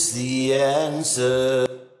is the answer.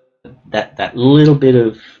 That little bit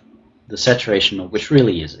of the saturation, which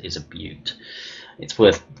really is a beaut, it's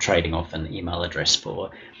worth trading off an email address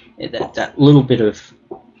for. That little bit of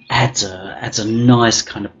adds a nice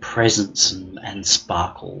kind of presence and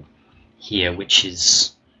sparkle here, which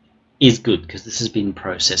is good because this has been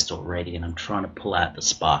processed already, and I'm trying to pull out the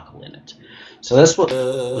sparkle in it. So that's what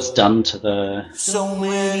was done to the. So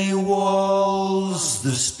many walls,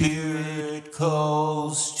 the Spirit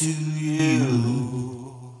calls to you.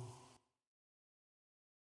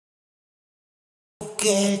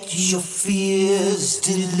 Forget your fears,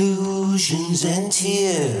 delusions and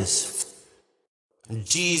tears.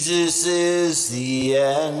 Jesus is the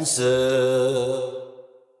answer.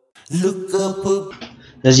 Look up.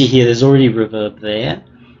 As you hear, there's already reverb there.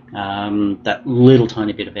 That little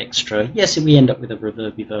tiny bit of extra. Yes, we end up with a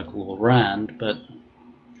reverby vocal all around, but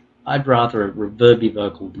I'd rather a reverby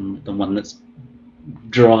vocal than one that's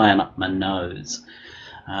drying up my nose.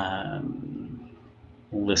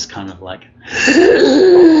 All this kind of like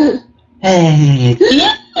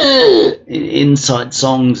inside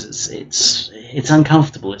songs. It's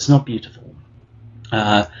uncomfortable. It's not beautiful.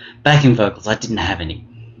 Backing vocals, I didn't have any.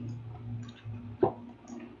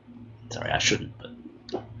 Sorry, I shouldn't, but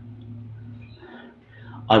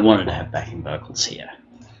I wanted to have backing vocals here.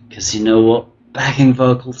 Because you know what? Backing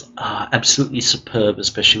vocals are absolutely superb,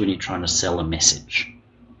 especially when you're trying to sell a message.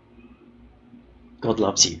 God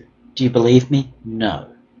loves you. Do you believe me? No.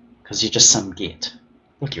 Because you're just some git.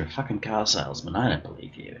 Look, you're a fucking car salesman. I don't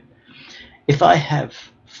believe you. If I have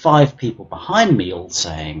 5 people behind me all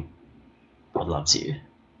saying, God loves you,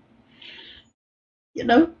 you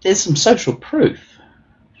know, there's some social proof.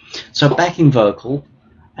 So backing vocal,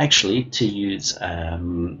 actually, to use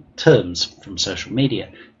terms from social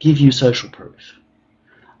media, give you social proof.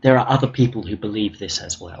 There are other people who believe this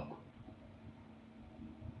as well.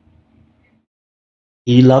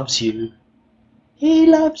 He loves you. He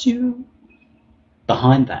loves you.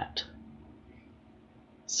 Behind that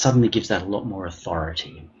suddenly gives that a lot more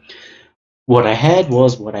authority. What I had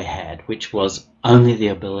was what I had, which was only the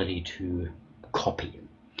ability to copy.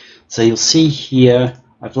 So you'll see here,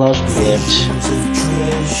 I've largely left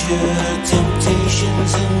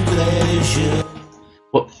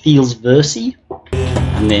what feels versy,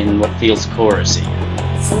 and then what feels chorusy.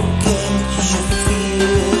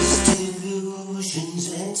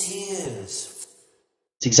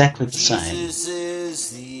 It's exactly the same.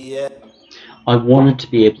 I wanted to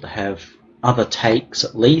be able to have other takes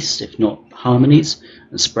at least, if not harmonies,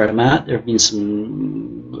 and spread them out. There have been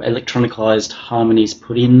some electronicized harmonies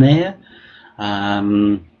put in there.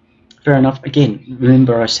 Fair enough. Again,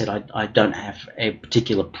 remember I said I don't have a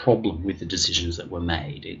particular problem with the decisions that were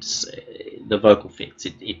made. It's the vocal fits.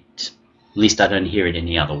 At least I don't hear it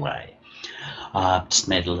any other way. Just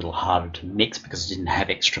made it a little harder to mix because I didn't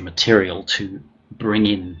have extra material to bring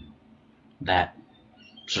in that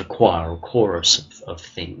sort of choir or chorus of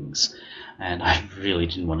things, and I really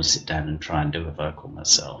didn't want to sit down and try and do a vocal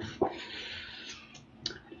myself.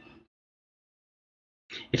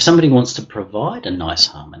 If somebody wants to provide a nice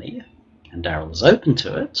harmony, and Darryl is open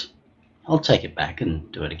to it, I'll take it back and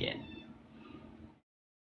do it again.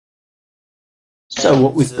 So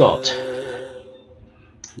what we've got,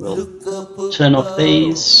 we'll turn off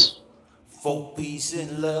these. For peace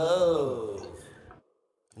and love,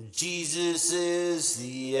 Jesus is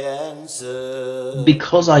the answer.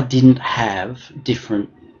 Because I didn't have different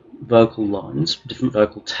vocal lines, different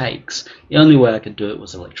vocal takes, the only way I could do it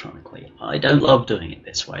was electronically. I don't love doing it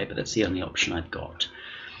this way, but that's the only option I've got.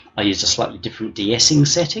 I used a slightly different de-essing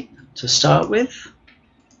setting to start with.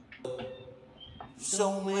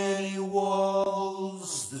 So many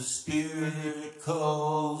walls, the spirit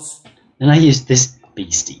calls. Then I used this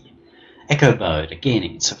beastie, Echo Mode. Again,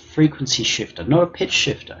 it's a frequency shifter, not a pitch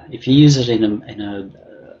shifter. If you use it in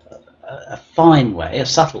a fine way, a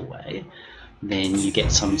subtle way, then you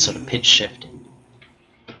get some sort of pitch shifting.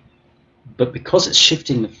 But because it's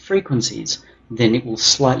shifting the frequencies, then it will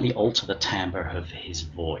slightly alter the timbre of his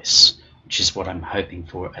voice, which is what I'm hoping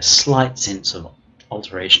for, a slight sense of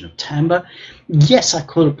alteration of timbre. Yes, I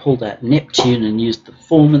could have pulled out Neptune and used the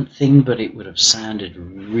formant thing, but it would have sounded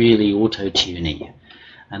really auto-tuney,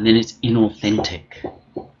 and then it's inauthentic.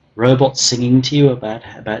 Robots singing to you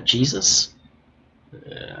about Jesus,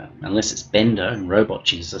 unless it's Bender and Robot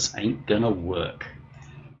Jesus, ain't gonna work.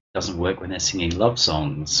 It doesn't work when they're singing love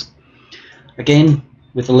songs. Again,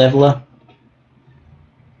 with the leveler,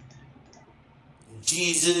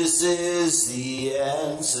 Jesus is the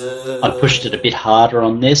answer. I pushed it a bit harder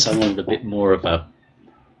on this. I wanted a bit more of a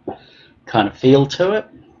kind of feel to it,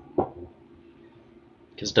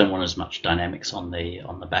 because I don't want as much dynamics on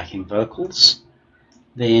the backing vocals.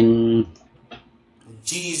 Then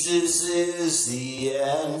Jesus is the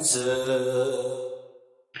answer.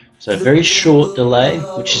 so a very short delay,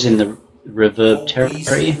 which is in the reverb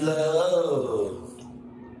territory.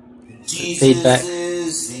 Feedback,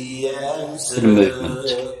 bit of movement.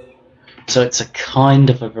 So it's a kind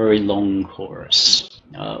of a very long chorus,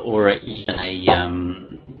 or even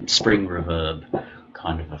a spring reverb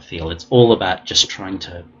kind of a feel. It's all about just trying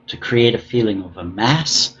to create a feeling of a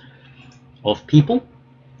mass of people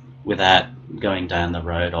without going down the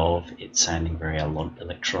road of it sounding very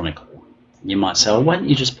electronical. You might say, well, why don't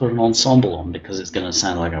you just put an ensemble on, because it's going to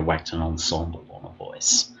sound like I whacked an ensemble on a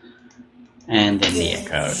voice. And then the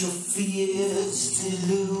echo. Your fears,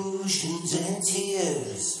 delusions, and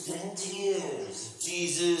tears,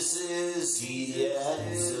 Jesus is the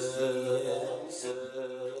answer.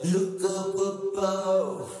 Look up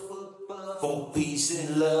above for peace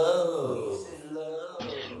and love.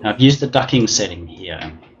 Now I've used the ducking setting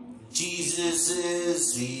here. Jesus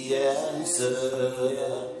is the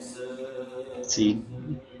answer. See,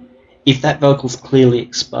 if that vocal's clearly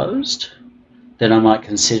exposed, then I might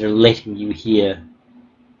consider letting you hear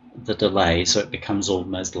the delay so it becomes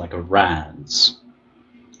almost like a rounds.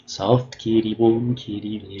 Soft kitty, warm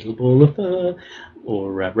kitty, little ball of fur,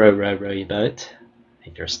 or row, row, row your boat,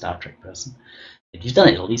 if you're a Star Trek person. You've done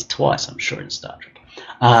it at least twice, I'm sure, in Star Trek.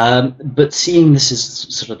 But seeing this as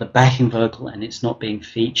sort of the backing vocal and it's not being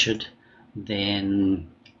featured, then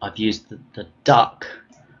I've used the duck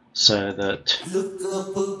so that Look up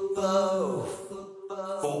above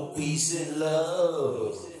for peace and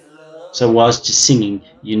love. so whilst you're singing,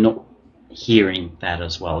 you're not hearing that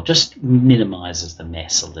as well. Just minimises the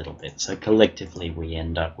mess a little bit. So collectively we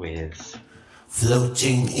end up with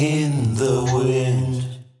Floating in the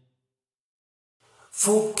wind.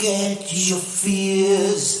 Forget your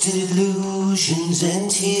fears, delusions, and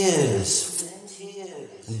tears.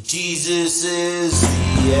 Jesus is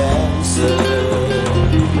the answer.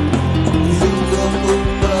 Look up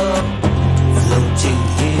above, floating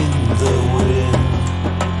in the wind.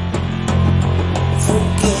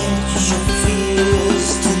 Forget your fears,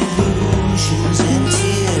 delusions and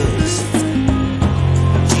tears.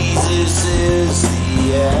 Jesus is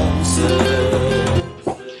the answer.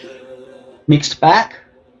 Mixed back,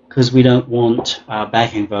 because we don't want our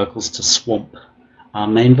backing vocals to swamp our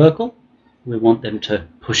main vocal. We want them to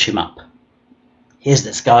push him up. Here's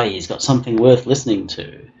this guy, he's got something worth listening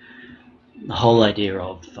to. The whole idea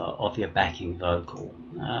of your backing vocal.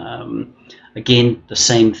 Again, the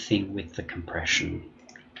same thing with the compression.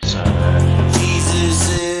 So Jesus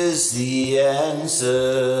is the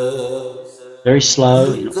answer. very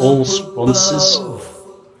slow in all responses.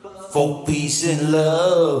 For peace and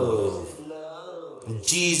love.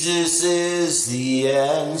 Jesus is the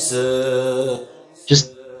answer.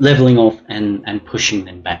 Just leveling off and pushing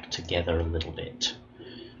them back together a little bit.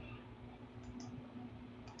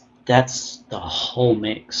 That's the whole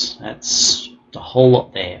mix. That's the whole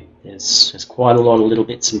lot there. There's quite a lot of little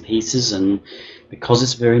bits and pieces, and because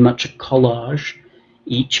it's very much a collage,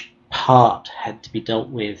 each part had to be dealt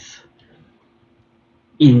with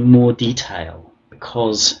in more detail,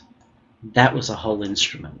 because that was a whole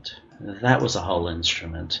instrument. That was a whole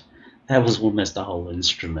instrument. That was almost a whole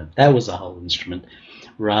instrument. That was a whole instrument.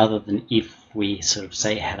 Rather than if we sort of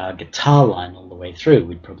say had our guitar line all the way through,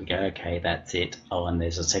 we'd probably go, okay, that's it. Oh, and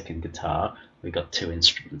there's a second guitar. We've got two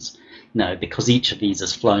instruments. No, because each of these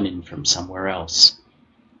has flown in from somewhere else.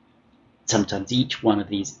 Sometimes each one of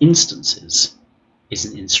these instances is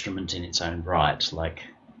an instrument in its own right. Like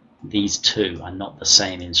these two are not the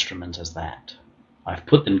same instrument as that. I've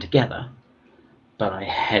put them together, but I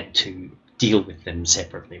had to deal with them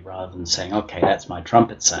separately rather than saying, okay, that's my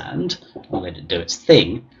trumpet sound, I'll let it do its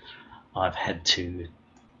thing. I've had to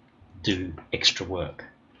do extra work.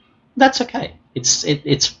 That's okay.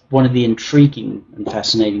 It's one of the intriguing and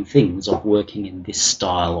fascinating things of working in this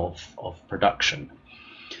style of production.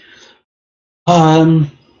 Yeah,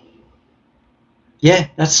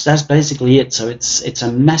 that's basically it. So it's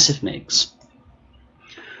a massive mix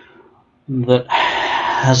that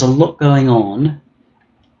has a lot going on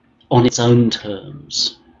its own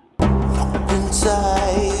terms. In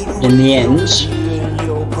the end,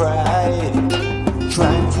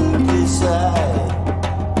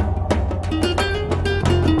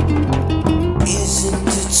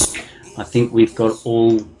 I think we've got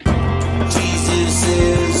all Jesus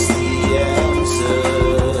is the answer.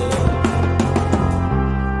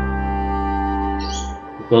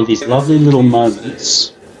 we've got these lovely little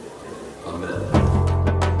moments.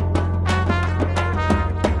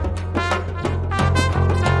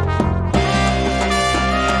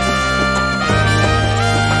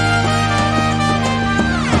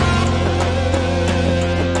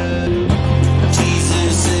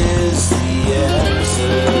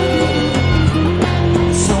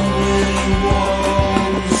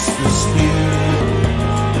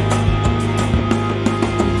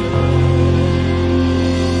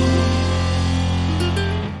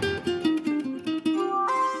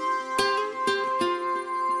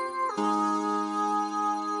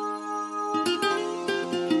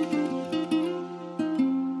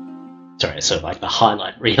 Sorry, sort of like the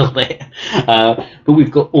highlight reel there. But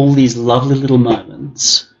we've got all these lovely little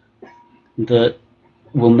moments that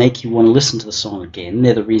will make you want to listen to the song again.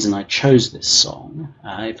 They're the reason I chose this song.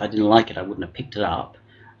 If I didn't like it, I wouldn't have picked it up.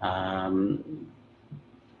 I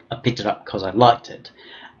picked it up because I liked it.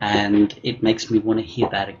 And it makes me want to hear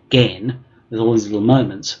that again with all these little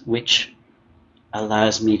moments, which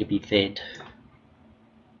allows me to be fed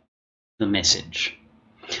the message.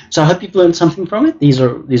 So I hope you've learned something from it. These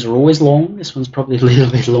are always long. This one's probably a little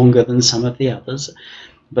bit longer than some of the others,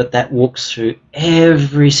 but that walks through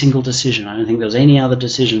every single decision. I don't think there's any other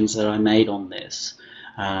decisions that I made on this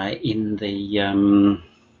in the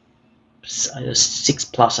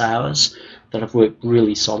 6+ hours that I've worked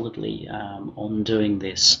really solidly on doing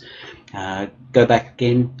this. Go back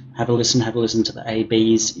again, have a listen to the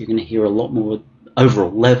ABs. You're going to hear a lot more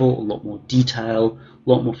overall level, a lot more detail, a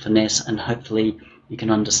lot more finesse, and hopefully you can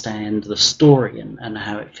understand the story and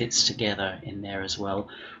how it fits together in there as well.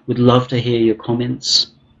 Would love to hear your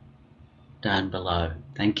comments down below.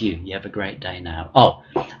 Thank you. You have a great day now. Oh,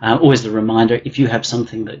 always the reminder, if you have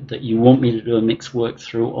something that you want me to do a mix work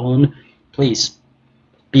through on, please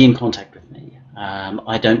be in contact with me.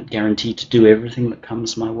 I don't guarantee to do everything that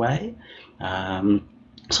comes my way.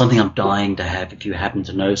 Something I'm dying to have, if you happen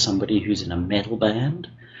to know somebody who's in a metal band,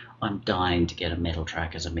 I'm dying to get a metal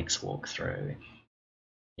track as a mix walkthrough.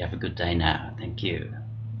 You have a good day now. Thank you.